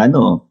 talagang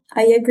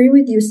I agree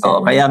with you,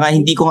 Stella. Kaya nga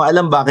hindi ko nga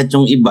alam bakit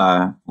yung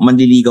iba,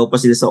 manliligaw pa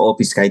sila sa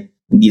office kahit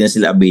hindi na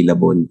sila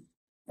available.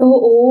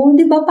 Oo,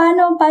 di ba?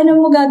 Paano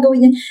mo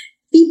gagawin yan?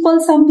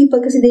 some people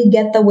kasi they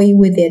get away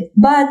with it.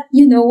 But,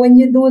 when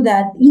you do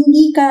that,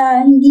 hindi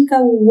ka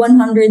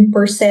 100%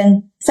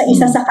 sa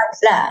isa sa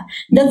kanila.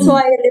 That's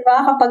why, di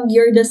ba, kapag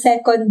you're the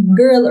second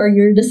girl or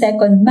you're the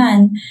second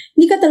man,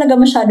 hindi ka talaga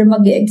masyado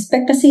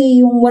mag-expect kasi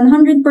yung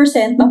 100%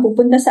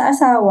 mapupunta sa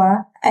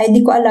asawa, ay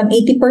di ko alam,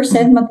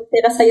 80%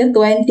 matutira sa'yo,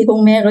 20%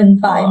 kung meron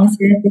pa, ay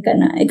maswerte ka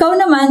na. Ikaw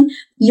naman,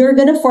 you're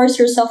gonna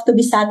force yourself to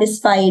be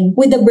satisfied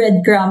with the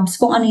breadcrumbs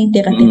kung ano yung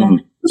tira-tira.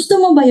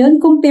 Gusto mo ba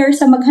yun? Compare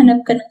sa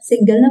maghanap ka ng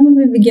single na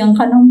mabibigyan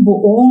ka ng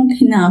buong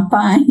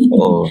tinapay.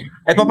 Oo.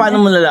 Eh,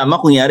 paano mo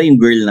nalaman kung yari yung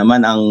girl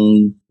naman ang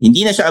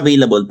hindi na siya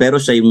available pero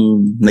siya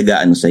yung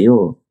nag-aano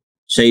sa'yo?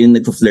 Siya yung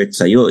nag-flirt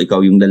sa'yo. Ikaw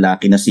yung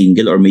lalaki na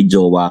single or may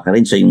jowa ka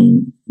rin. Siya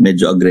yung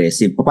medyo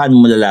aggressive. Paano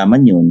mo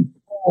nalaman yun?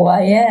 Oh,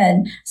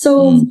 ayan.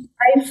 So,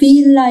 I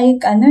feel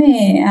like,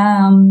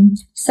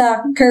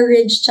 sa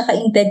courage tsaka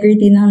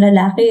integrity ng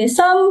lalaki,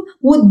 some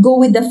would go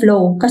with the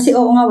flow. Kasi nga,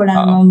 wala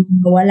namang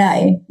wala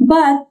eh.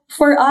 But,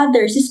 for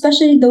others,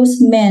 especially those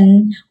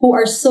men who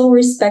are so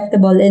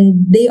respectable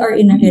and they are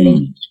in a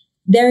relationship,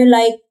 they're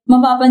like,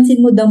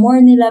 mapapansin mo, the more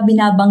nila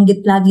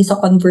binabanggit lagi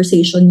sa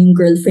conversation yung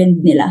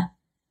girlfriend nila.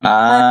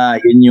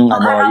 Yun yung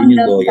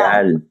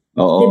loyal.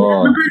 Oo.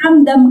 Diba?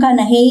 Makaramdam ka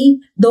na, hey,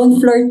 don't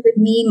flirt with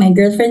me. My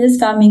girlfriend is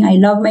coming. I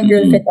love my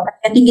girlfriend.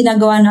 At yung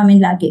ginagawa namin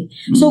lagi.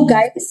 So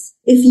guys,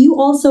 if you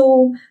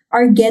also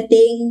are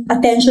getting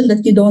attention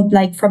that you don't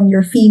like from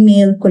your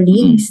female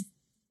colleagues,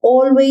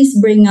 always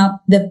bring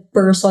up the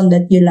person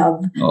that you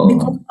love.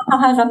 Because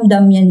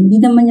makakaramdam yan.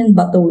 Hindi naman yan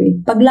bato eh.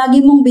 Pag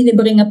lagi mong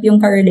binibring up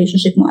yung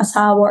ka-relationship mo,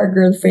 asawa or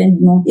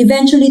girlfriend mo,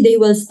 eventually they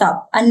will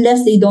stop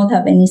unless they don't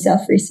have any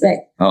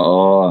self-respect.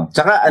 Oo.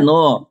 Tsaka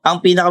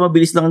ang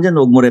pinakamabilis lang dyan,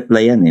 huwag mo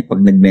replyan eh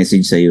pag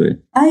nag-message sa'yo eh.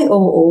 Ay,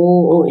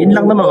 oo. Yun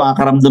lang naman,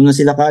 makakaramdam na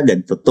sila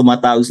kagad.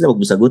 Tumatawag sila, huwag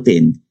mo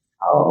sagutin.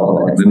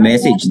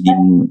 Nag-message,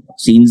 din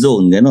scene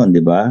zone, gano'n, di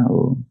ba?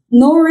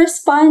 No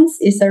response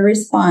is a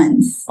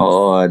response.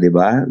 Oo, di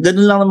ba?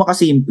 Ganun lang naman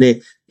kasimple.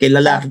 Kay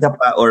lalaki ka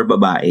pa or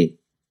babae.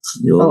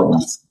 Yun.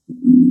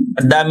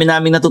 Ang dami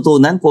namin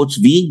natutunan, Coach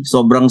V.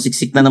 Sobrang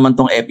siksik na naman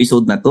tong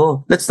episode na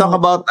to. Let's talk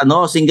about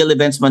Single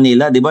Events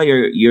Manila. Di ba?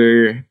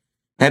 You're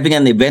having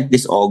an event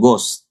this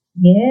August.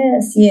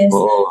 Yes.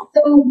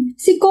 So,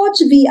 si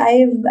Coach V,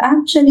 I've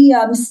actually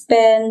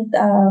spent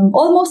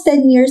almost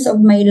 10 years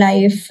of my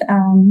life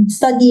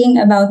studying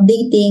about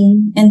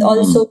dating and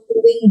also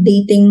doing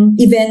dating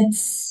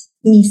events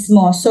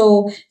mismo.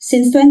 So,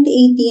 since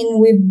 2018,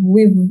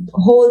 we've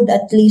hold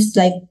at least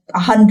like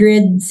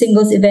 100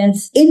 singles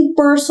events in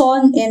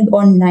person and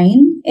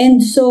online.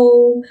 And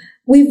so,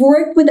 we've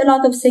worked with a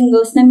lot of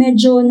singles na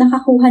medyo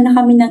nakakuha na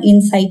kami ng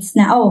insights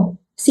na,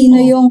 sino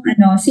yung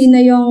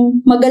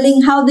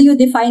magaling, how do you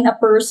define a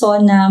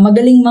person na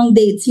magaling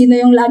mang-date? Sino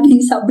yung laging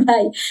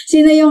sablay?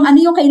 Ano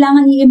yung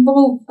kailangan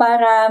i-improve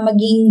para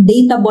maging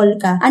dateable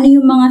ka? Ano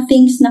yung mga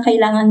things na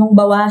kailangan mong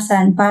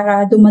bawasan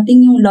para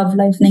dumating yung love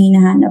life na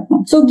hinahanap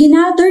mo? So,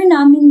 ginather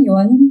namin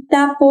yon.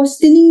 Tapos,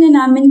 tinignan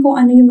namin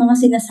kung ano yung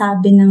mga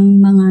sinasabi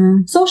ng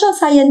mga social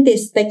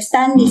scientists, like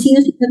Stanley,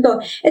 sino to?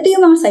 Ito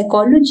yung mga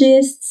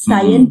psychologists,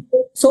 scientists,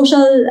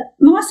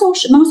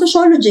 mga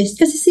sociologists,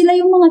 kasi sila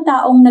yung mga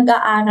taong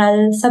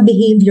nag-aaral sa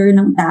behavior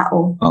ng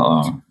tao.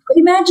 So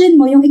imagine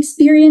mo yung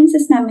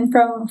experiences namin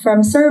from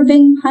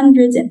serving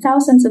hundreds and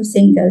thousands of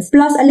singles,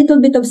 plus a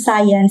little bit of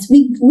science.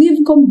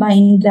 We've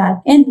combined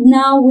that, and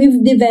now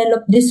we've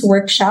developed this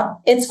workshop.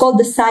 It's called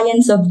the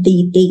Science of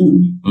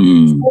Dating.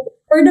 So,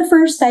 for the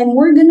first time,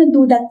 we're gonna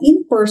do that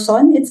in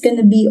person. It's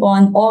gonna be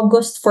on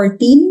August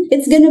 14.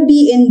 It's gonna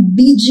be in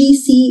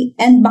BGC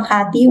and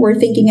Makati. We're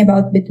thinking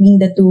about between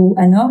the two,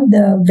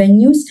 the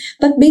venues.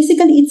 But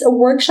basically, it's a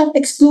workshop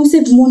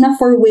exclusive muna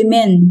for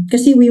women.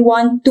 Kasi we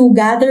want to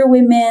gather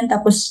women,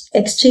 tapos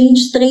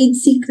exchange trade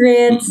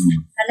secrets,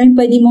 ano yung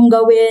pwede mong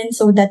gawin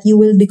so that you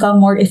will become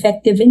more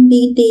effective in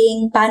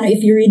dating. Paano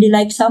if you really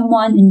like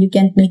someone and you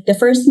can't make the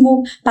first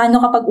move?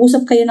 Paano kapag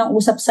usap kayo ng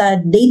usap sa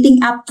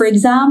dating app, for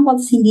example,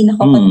 hindi na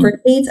for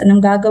dates,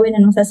 anong gagawin,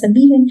 anong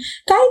sasabihin.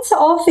 Kahit sa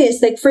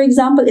office, like for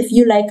example, if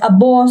you like a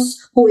boss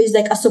who is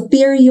like a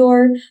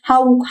superior,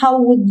 how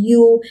would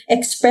you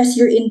express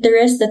your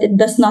interest that it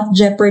does not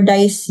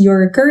jeopardize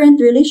your current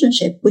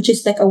relationship, which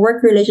is like a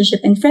work relationship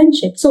and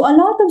friendship. So a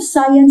lot of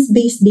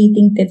science-based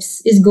dating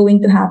tips is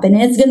going to happen,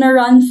 and it's gonna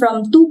run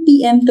from 2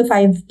 p.m. to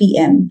 5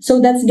 p.m.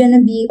 So that's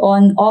gonna be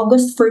on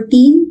August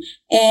 14.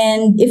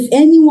 And if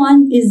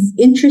anyone is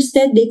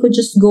interested, they could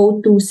just go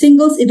to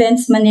Singles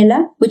Events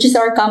Manila, which is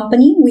our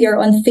company. We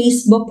are on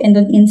Facebook and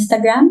on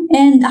Instagram.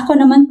 And ako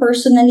naman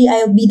personally,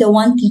 I'll be the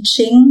one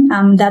teaching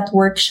that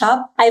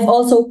workshop. I've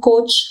also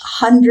coached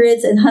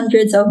hundreds and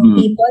hundreds of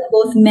people,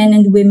 both men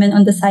and women,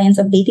 on the science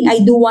of dating. I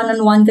do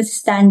one-on-one kasi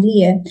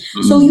Stanley eh.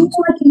 So yung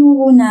mga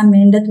tinuro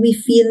namin that we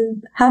feel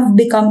have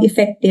become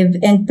effective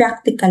and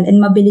practical and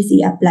mabilis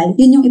i-apply,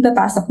 yun yung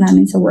ipapasok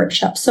namin sa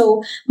workshop.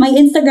 So my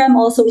Instagram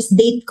also is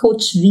Date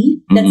Coach V.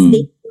 That's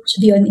Date Coach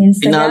V on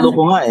Instagram. Pinalo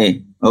ko nga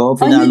eh. Oo,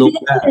 pinalo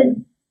ka.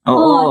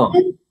 Oo.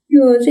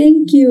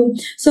 Thank you.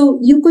 So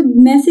you could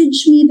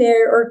message me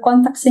there or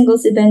contact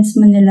Singles Events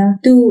Manila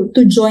to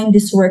join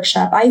this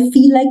workshop. I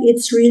feel like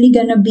it's really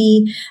gonna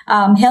be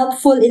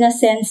helpful in a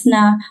sense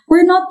na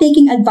we're not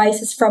taking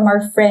advices from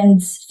our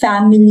friends,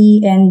 family,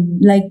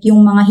 and like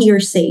yung mga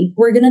hearsay.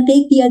 We're gonna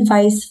take the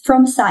advice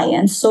from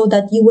science so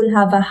that you will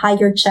have a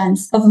higher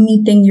chance of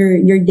meeting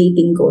your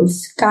dating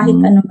goals. Kahit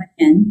ano man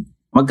yan.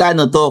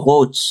 Magkano to,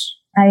 Coach?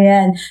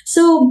 Ayan.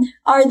 So,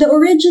 the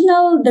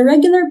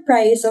regular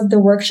price of the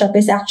workshop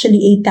is actually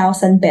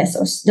 8,000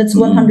 pesos. That's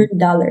 $100.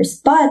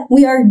 But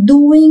we are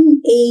doing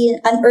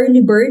an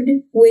early bird,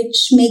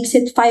 which makes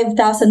it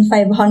 5,500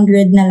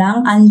 na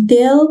lang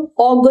until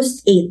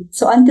August 8.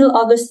 So, until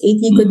August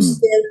 8, you could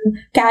still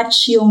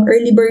catch yung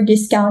early bird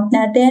discount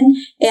natin,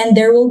 and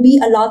there will be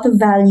a lot of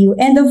value.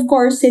 And of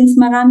course, since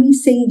maraming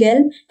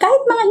single,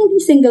 kahit mga hindi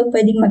single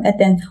pwedeng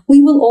mag-attend,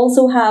 we will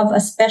also have a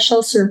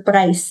special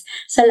surprise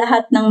sa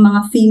lahat ng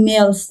mga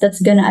females that's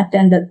gonna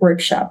attend that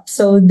workshop.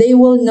 So they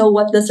will know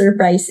what the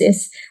surprise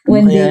is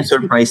when they...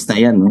 surprise na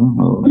yan, no?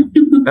 Oh.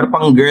 Pero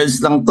pang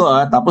girls lang to,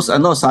 Tapos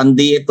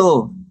Sunday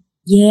ito.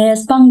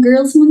 Yes, pang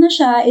girls muna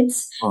siya.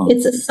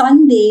 It's a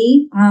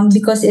Sunday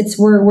because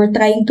we're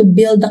trying to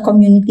build a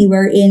community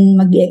wherein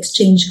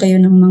mag-exchange kayo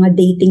ng mga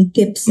dating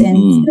tips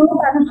and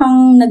parang kang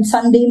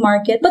nag-Sunday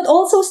market. But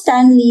also,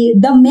 Stanley,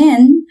 the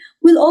men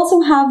will also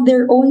have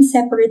their own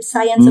separate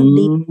science of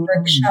dating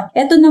workshop.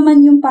 Ito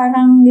naman yung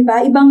parang, di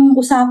ba, ibang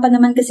usapan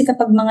naman kasi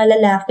kapag mga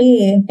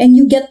lalaki and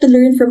you get to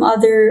learn from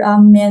other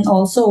men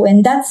also,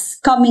 and that's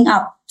coming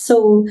up.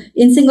 So,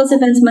 in Singles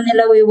Events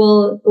Manila, we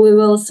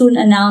will soon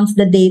announce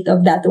the date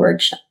of that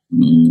workshop.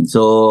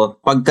 So,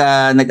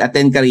 pagka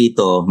nag-attend ka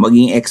rito,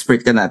 maging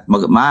expert ka na at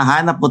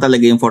mahanap mo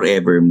talaga yung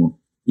forever mo.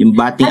 Yung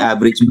batting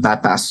average mo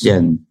tataas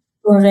yan.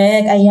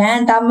 Correct.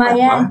 Ayan, tama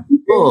yan.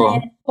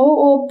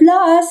 Oo.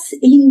 Plus,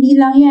 hindi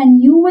lang yan.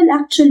 You will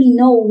actually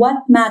know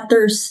what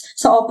matters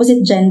sa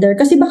opposite gender.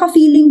 Kasi baka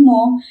feeling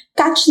mo,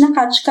 catch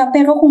ka.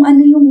 Pero kung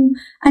ano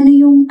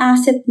yung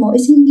asset mo,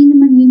 is hindi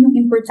naman yun yung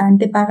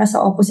importante para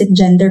sa opposite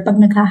gender pag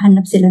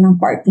naghahanap sila ng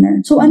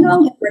partner. So, ano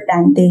ang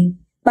importante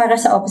para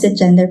sa opposite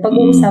gender?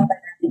 Pag-uusapan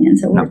natin yan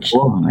sa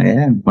workshop.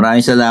 Ayan.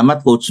 Maraming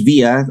salamat, Coach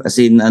V. As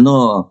in,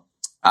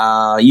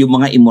 yung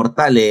mga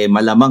immortal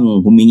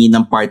malamang humingi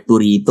ng part 2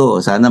 rito.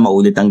 Sana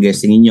maulit ang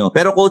guesting ninyo.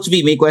 Pero Coach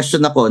V, may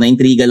question ako,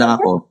 na-intriga lang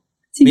ako.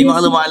 May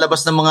mga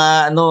lumalabas na mga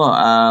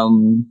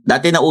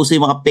dati na uso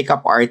yung mga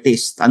pick-up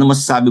artist. Ano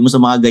masasabi mo sa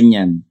mga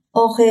ganyan?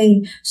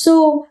 Okay.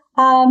 So,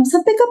 sa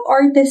pick-up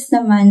artist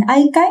naman,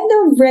 I kind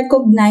of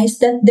recognize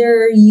that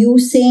they're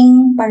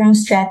using parang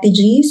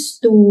strategies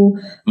to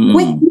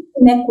quickly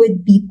connect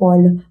with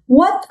people.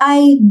 What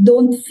I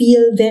don't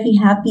feel very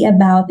happy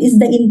about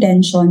is the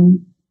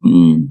intention.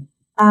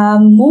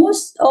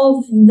 Most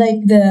of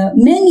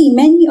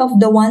many of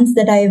the ones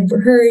that I've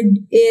heard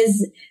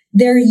is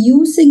they're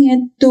using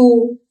it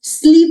to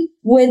sleep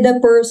with the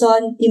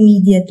person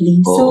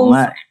immediately.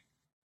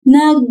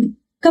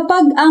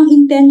 Kapag ang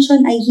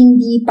intention ay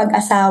hindi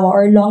pag-asawa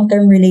or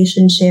long-term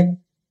relationship,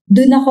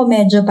 doon ako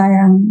medyo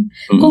parang,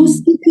 kung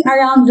sleeping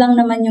around lang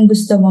naman yung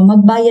gusto mo,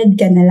 magbayad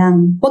ka na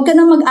lang. Huwag ka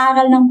na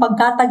mag-aral ng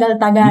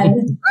pagkatagal-tagal.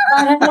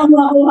 Para lang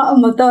makuha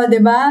mo to,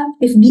 di ba?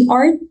 If the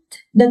art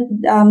that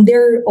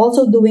they're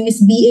also doing is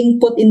being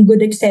put in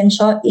good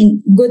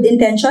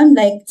intention,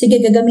 like, sige,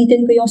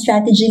 gagamitin ko yung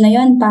strategy na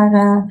yun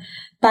para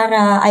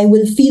I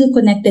will feel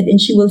connected and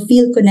she will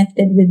feel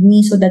connected with me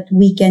so that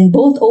we can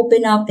both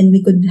open up and we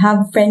could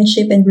have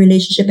friendship and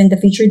relationship in the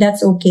future,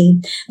 that's okay.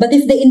 But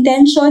if the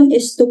intention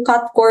is to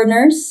cut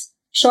corners,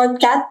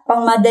 shortcut,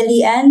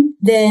 pangmadalian,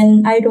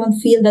 then I don't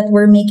feel that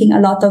we're making a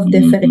lot of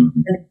difference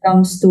when it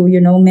comes to,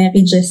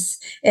 marriages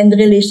and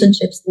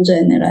relationships in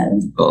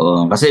general.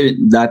 Oo, kasi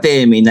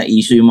dati may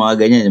na-issue yung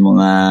mga ganyan, yung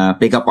mga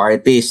pick-up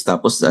artist,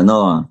 tapos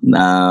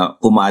na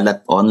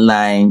kumalat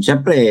online.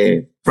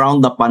 Siyempre,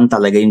 frowned upon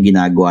talaga yung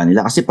ginagawa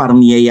nila kasi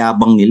parang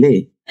niyayabang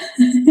nila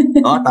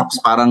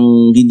tapos parang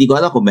hindi ko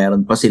alam kung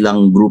meron pa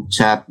silang group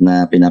chat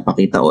na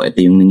pinapakita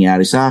ito yung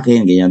nangyari sa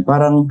akin, ganyan.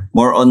 Parang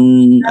more on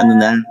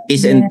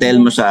kiss and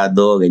tell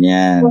masyado,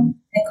 ganyan.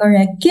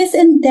 Correct. Kiss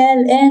and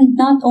tell, and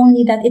not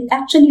only that, it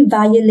actually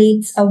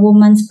violates a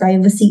woman's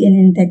privacy and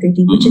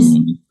integrity, which is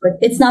good.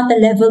 It's not a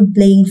level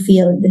playing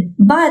field.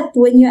 But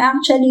when you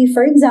actually,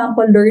 for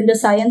example, learn the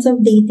science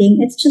of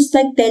dating, it's just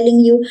like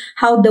telling you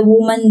how the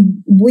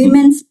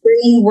women's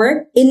brain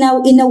work in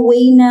a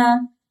way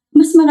na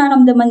mas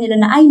mararamdaman nila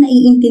na, ay,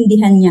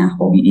 naiintindihan niya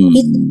ako.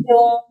 Hindi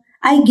yung,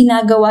 ay,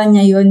 ginagawa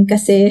niya yun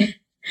kasi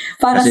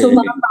para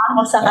sumama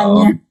ako sa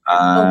kanya.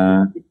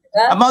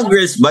 Ang mga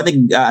girls ba,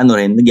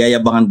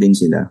 nagyayabangan din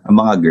sila? Ang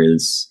mga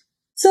girls?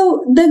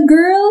 So, the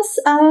girls,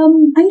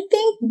 I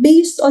think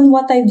based on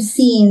what I've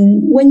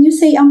seen, when you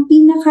say ang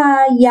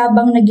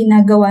pinakayabang na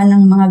ginagawa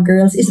ng mga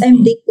girls is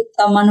I'm dating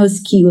someone who's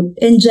cute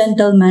and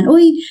gentleman.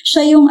 Uy,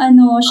 siya yung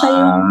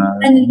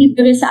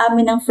nanilibre sa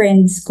amin ng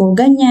friends ko.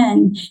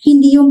 Ganyan.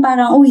 Hindi yung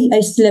parang, uy,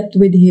 I slept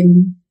with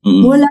him.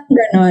 Walang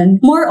ganon.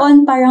 More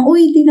on parang,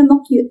 uy, di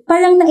naman cute.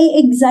 Parang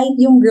nai-excite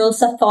yung girl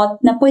sa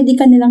thought na pwede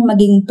ka nilang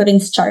maging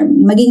Prince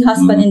Charming, maging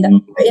husband in the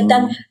future. And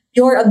that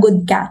you're a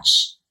good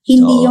catch.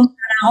 Hindi yung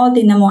parang,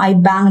 tinan mo, I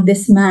banged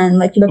this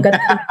man. Like, look at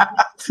him.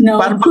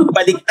 No. Parang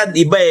pagbaliktad,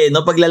 iba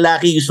no? Pag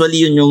lalaki,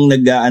 usually yun yung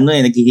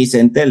nagkikiss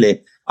and tell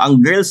Ang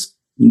girls,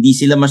 hindi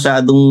sila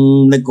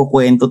masyadong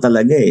nagkukwento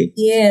talaga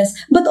Yes.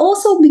 But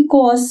also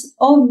because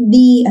of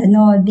the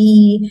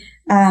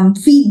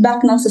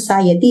feedback ng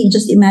society.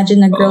 Just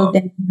imagine a girl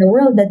in the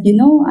world that,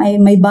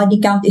 my body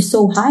count is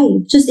so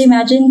high. Just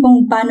imagine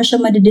kung paano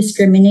siya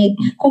madidiscriminate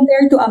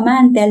compared to a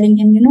man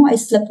telling him, I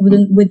slept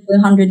with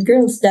 100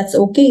 girls. That's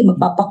okay.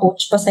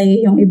 Magpapacoach pa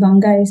sa'yo yung ibang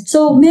guys.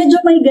 So, medyo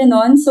may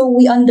ganon. So,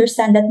 we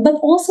understand that.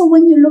 But also,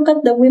 when you look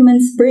at the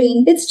women's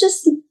brain, it's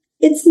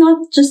not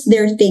just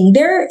their thing.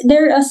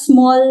 They're a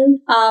small,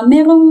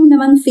 merong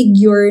naman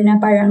figure na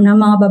parang na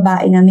mga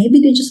babae na maybe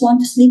they just want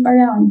to sleep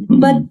around.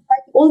 But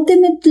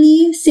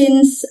ultimately,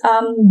 since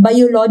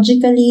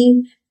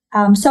biologically,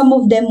 some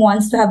of them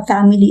wants to have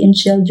family and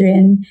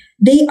children,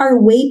 they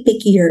are way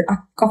pickier.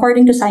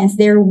 According to science,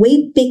 they're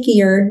way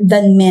pickier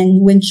than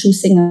men when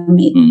choosing a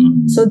mate.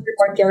 So they're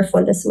more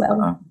careful as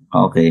well.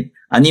 Okay.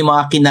 Ano yung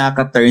mga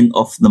kinaka-turn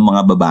off ng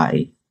mga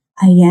babae?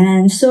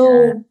 Ayan. So,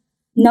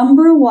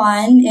 number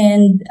one,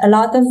 and a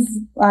lot of,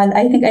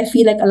 I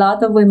feel like a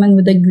lot of women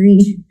would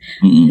agree,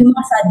 yung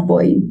mga sad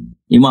boy.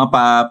 Yung mga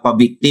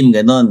pa-victim,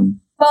 ganon.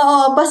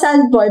 Oo,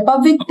 pa-sad boy,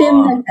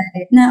 pa-victim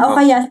na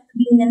kaya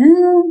sabihin na,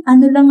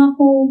 ano lang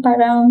ako,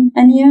 parang,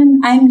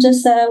 I'm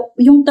just,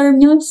 yung term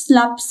nyo,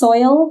 slap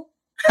soil.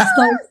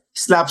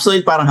 Slap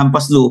soil, parang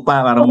hampas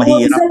lupa, parang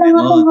mahirap. Isa lang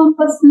akong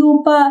hampas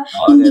lupa.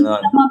 Hindi ko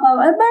na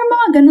parang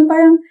mga ganon,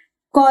 parang,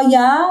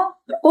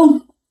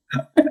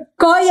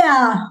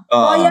 Koya,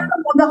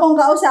 huwag akong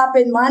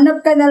kausapin,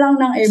 manap ka na lang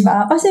ng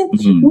iba. Kasi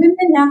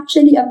women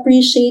actually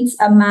appreciates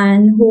a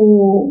man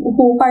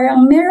who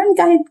parang meron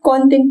kahit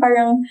konting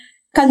parang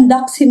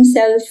conducts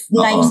himself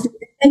nicely.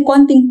 May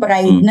konting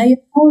pride na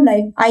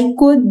like, I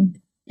could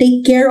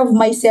take care of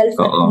myself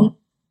at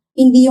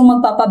hindi yung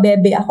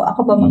magpapabebe ako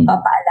pa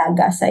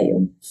magpapaalaga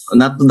sa'yo.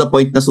 Not to the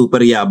point na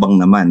super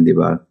yabang naman, di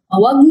ba?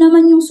 Wag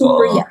naman yung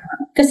super yabang.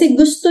 Kasi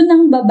gusto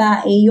ng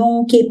babae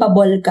yung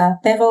capable ka,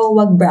 pero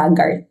wag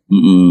braggart.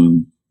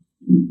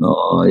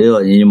 Oo,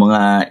 yun yung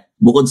mga,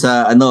 bukod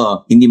sa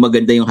hindi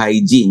maganda yung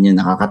hygiene, yung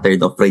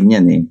nakaka-third off rin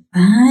yan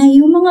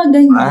yung mga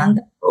ganyan.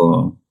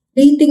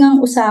 Dating ang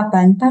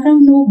usapan,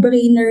 parang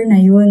no-brainer na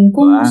yun.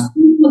 Kung gusto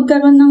mo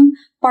magkaroon ng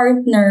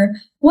partner,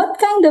 what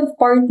kind of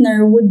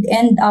partner would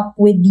end up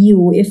with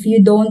you if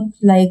you don't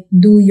like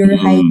do your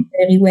hygiene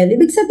very well?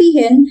 Ibig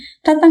sabihin,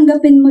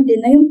 tatanggapin mo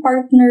din na yung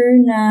partner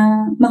na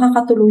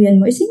makakatuluyan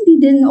mo is hindi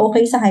din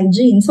okay sa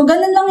hygiene. So,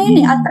 ganun lang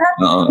yun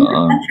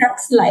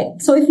attracts like.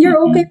 So, if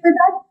you're okay with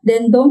that,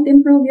 then don't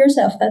improve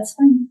yourself. That's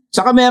fine.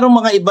 Tsaka merong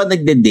mga iba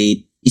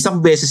nagde-date, isang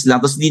beses lang,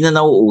 tapos di na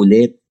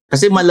nauulit.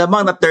 Kasi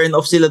malamang na turn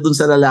off sila dun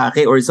sa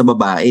lalaki or sa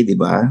babae, di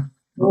ba?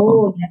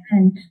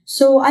 Yan.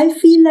 So, I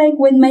feel like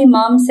when my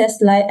mom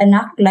says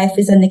anak, life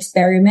is an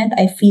experiment,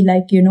 I feel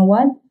like, you know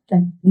what?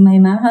 My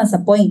mom has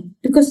a point.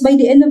 Because by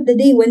the end of the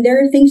day, when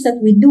there are things that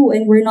we do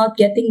and we're not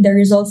getting the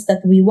results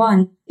that we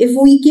want, if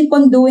we keep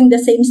on doing the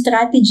same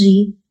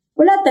strategy,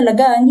 wala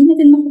talaga. Hindi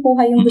natin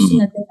makukuha yung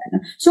gusto natin.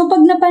 So,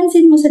 pag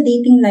napansin mo sa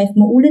dating life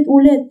mo,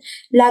 ulit-ulit,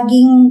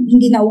 laging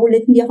hindi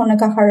ako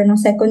nagkakaroon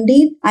ng second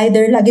date.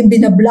 Either laging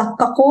binablock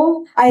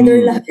ako,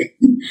 either laging,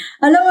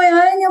 alam mo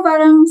yun, yung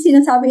parang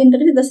sinasabi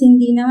interested, tapos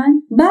hindi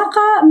naman.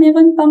 Baka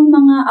meron pang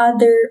mga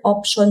other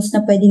options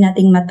na pwede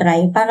nating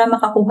matry para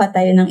makakuha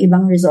tayo ng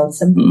ibang results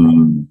sa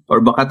buhay.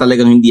 Or baka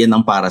talagang hindi yan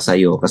ang para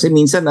sa'yo. Kasi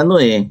minsan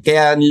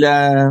kaya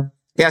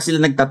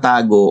sila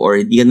nagtatago or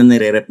hindi ka na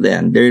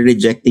nire-replyan, they're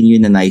rejecting you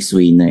in a nice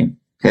way na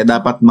Kaya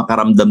dapat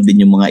makaramdam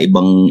din yung mga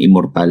ibang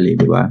immortal di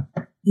ba?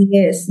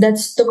 Yes,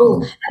 that's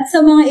true. At sa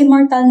mga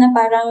immortal na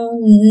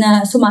parang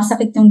na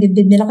sumasakit yung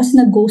dibdib nila kasi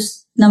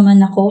nag-ghost naman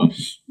ako,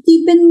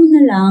 isipin mo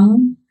na lang,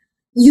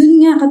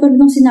 yun nga, katulad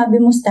ng sinabi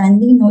mo,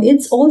 Stanley,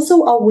 it's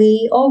also a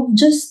way of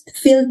just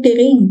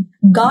filtering.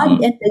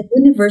 God and the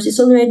universe is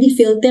already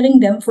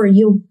filtering them for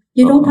you.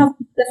 You don't have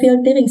the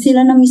filtering.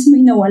 Sila na mismo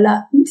yung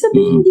nawala. Ibig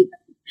sabihin, hindi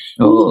ka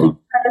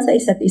para sa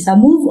isa't isa.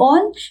 Move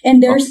on,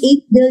 and there's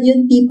 8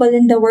 billion people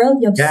in the world.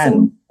 You have so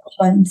many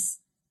options.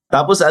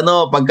 Tapos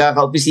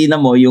pagkaka-opisina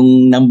mo,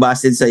 yung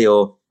nambasted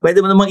sa'yo, pwede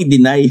mo namang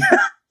i-deny.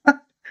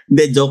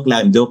 Hindi, joke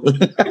lang. Pero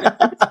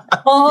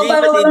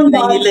walang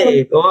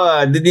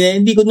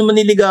hindi ko naman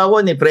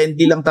niligawan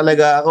friendly lang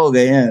talaga ako,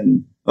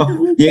 ganyan.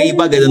 Yung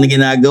iba, gano'n na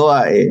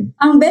ginagawa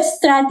Ang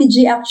best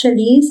strategy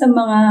actually sa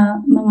mga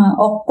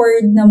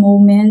awkward na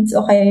moments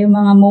o kaya yung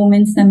mga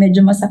moments na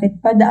medyo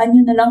masakit pa, daan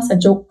nyo na lang sa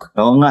joke.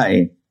 Oo nga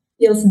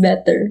Feels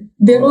better.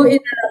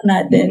 Biruin na lang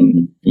natin.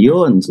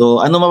 Yun.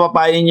 So, ano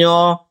mapapayo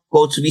nyo,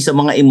 Coach V, sa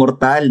mga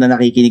immortal na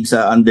nakikinig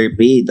sa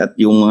Underpaid at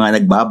yung mga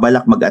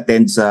nagbabalak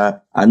mag-attend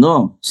sa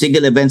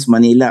Single Events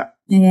Manila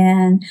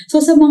Ayan. So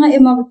sa mga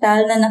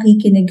immortal na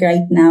nakikinig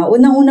right now,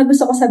 unang-una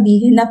gusto ko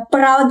sabihin na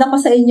proud ako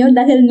sa inyo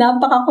dahil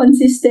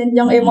napaka-consistent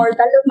yung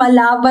immortal.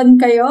 Lumalaban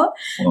kayo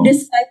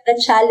despite the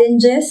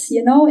challenges,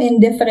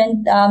 in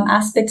different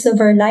aspects of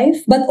our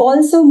life. But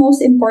also, most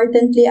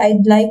importantly,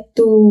 I'd like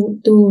to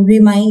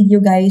remind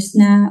you guys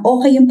na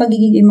okay yung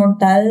pagiging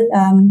immortal.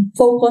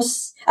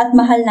 Focus at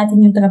mahal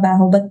natin yung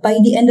trabaho. But by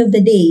the end of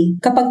the day,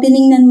 kapag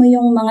tiningnan mo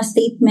yung mga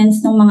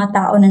statements ng mga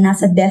tao na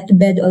nasa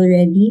deathbed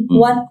already,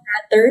 what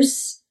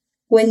matters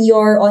when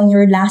you're on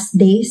your last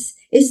days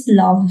is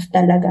love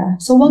talaga.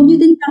 So, wag nyo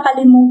din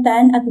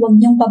kakalimutan at wag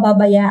nyong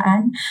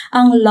pababayaan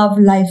ang love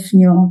life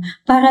nyo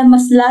para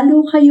mas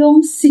lalo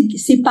kayong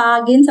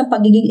sipagin sa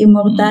pagiging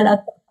immortal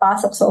at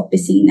pasok sa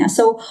opisina.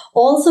 So,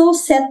 also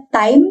set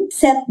time,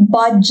 set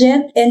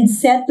budget, and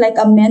set like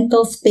a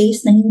mental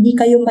space na hindi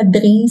kayo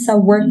madrain sa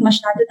work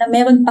masyado na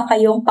meron pa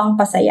kayong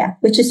pangpasaya,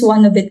 which is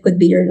one of it could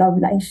be your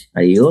love life.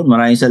 Ayun,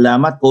 maraming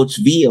salamat,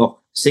 Coach V.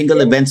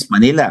 Single Events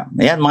Manila.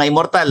 Ayan, mga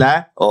immortal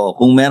ha.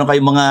 Kung meron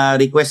kayong mga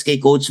request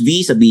kay Coach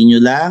V, sabihin nyo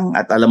lang.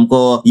 At alam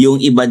ko, yung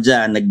iba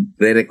dyan,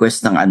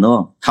 nagre-request ng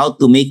how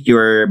to make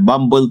your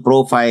Bumble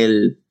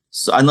profile,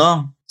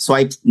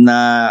 swipe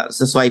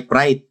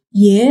right.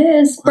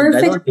 Yes,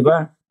 perfect. Ganun,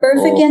 diba?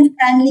 Perfect yan,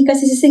 Stanley,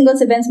 kasi si Singles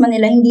Events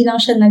Manila, hindi lang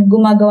siya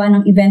naggumagawa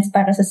ng events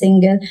para sa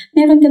single.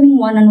 Meron kaming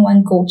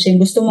one-on-one coaching.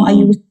 Gusto mo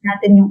ayusin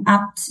natin yung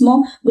apps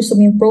mo, gusto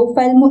mo yung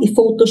profile mo,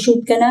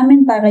 i-photoshoot ka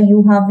namin para you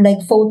have like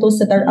photos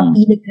that are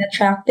appealing and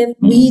attractive.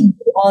 We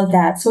do all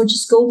that. So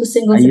just go to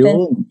Singles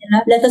Events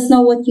Manila. Let us know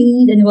what you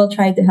need and we'll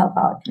try to help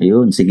out.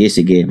 Ayun, sige.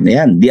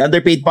 Ayan. The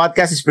Underpaid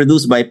Podcast is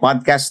produced by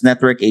Podcast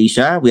Network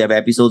Asia. We have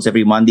episodes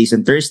every Mondays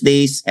and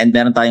Thursdays, and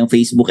meron tayong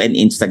Facebook and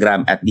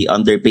Instagram at The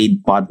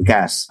Underpaid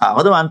Podcast.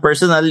 Ako naman,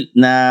 personal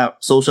na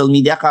social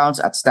media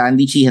accounts at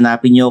Stanley Chi,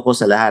 hanapin nyo ako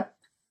sa lahat.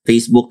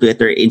 Facebook,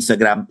 Twitter,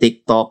 Instagram,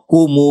 TikTok,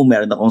 Kumu,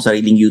 meron akong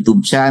sariling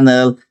YouTube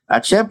channel.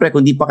 At syempre,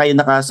 kung di pa kayo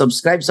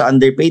nakasubscribe sa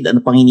Underpaid,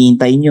 ano pang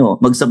hinihintay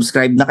nyo?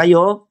 Mag-subscribe na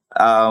kayo,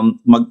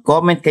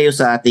 mag-comment kayo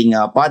sa ating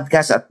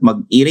podcast at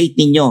mag-i-rate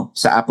ninyo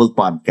sa Apple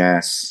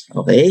Podcasts.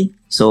 Okay?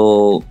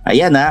 So,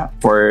 ayan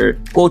for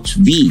Coach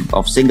V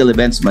of Single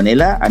Events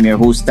Manila, I'm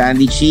your host,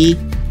 Stanley Chi.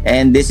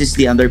 And this is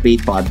the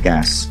Underpaid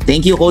Podcast.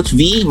 Thank you, Coach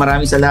V.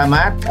 Maraming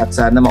salamat at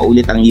sana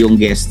maulit ang iyong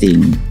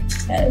guesting.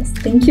 Yes,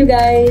 thank you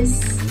guys.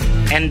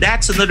 And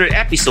that's another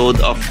episode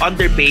of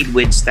Underpaid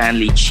with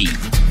Stanley Chi.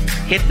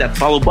 Hit that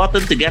follow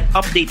button to get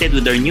updated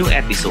with our new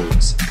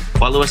episodes.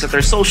 Follow us at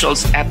our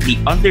socials at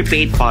the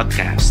Underpaid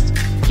Podcast.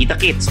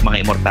 Kita-kits,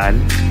 mga immortal.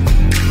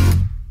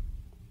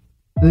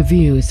 The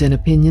views and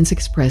opinions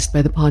expressed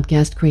by the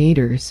podcast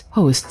creators,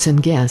 hosts,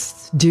 and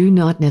guests do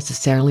not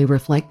necessarily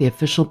reflect the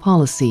official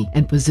policy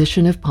and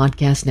position of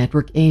Podcast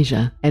Network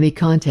Asia. Any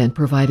content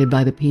provided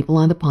by the people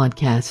on the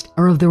podcast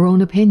are of their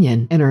own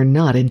opinion and are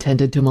not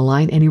intended to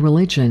malign any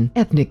religion,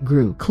 ethnic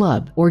group,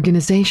 club,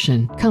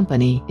 organization,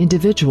 company,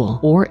 individual,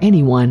 or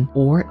anyone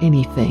or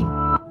anything.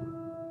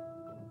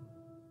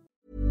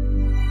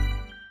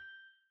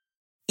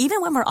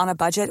 Even when we're on a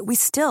budget, we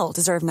still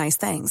deserve nice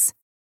things.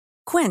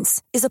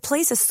 Quince is a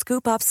place to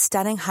scoop up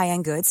stunning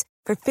high-end goods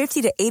for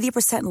 50 to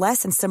 80%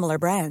 less than similar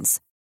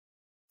brands.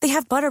 They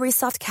have buttery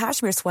soft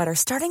cashmere sweaters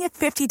starting at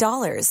 $50,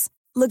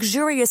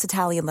 luxurious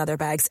Italian leather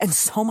bags, and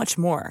so much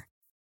more.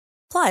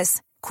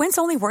 Plus, Quince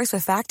only works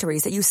with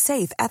factories that use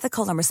safe,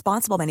 ethical, and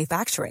responsible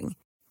manufacturing.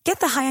 Get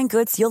the high-end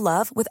goods you'll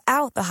love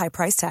without the high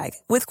price tag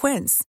with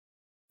Quince.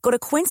 Go to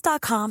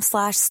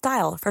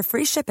quince.com/style for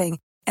free shipping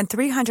and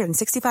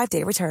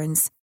 365-day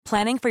returns.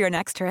 Planning for your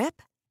next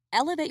trip?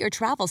 Elevate your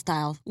travel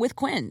style with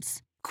Quince.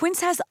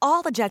 Quince has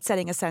all the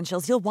jet-setting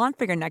essentials you'll want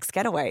for your next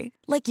getaway,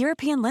 like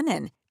European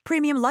linen,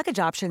 premium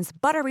luggage options,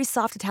 buttery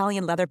soft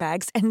Italian leather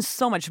bags, and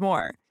so much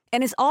more.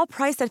 And is all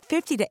priced at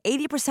 50 to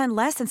 80%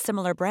 less than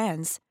similar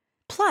brands.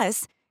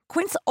 Plus,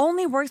 Quince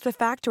only works with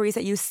factories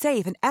that use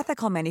safe and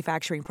ethical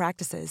manufacturing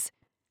practices.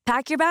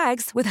 Pack your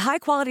bags with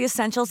high-quality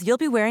essentials you'll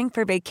be wearing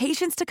for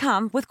vacations to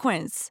come with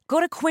Quince. Go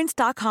to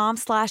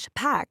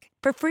quince.com/pack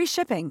for free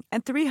shipping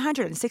and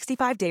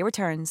 365-day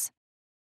returns.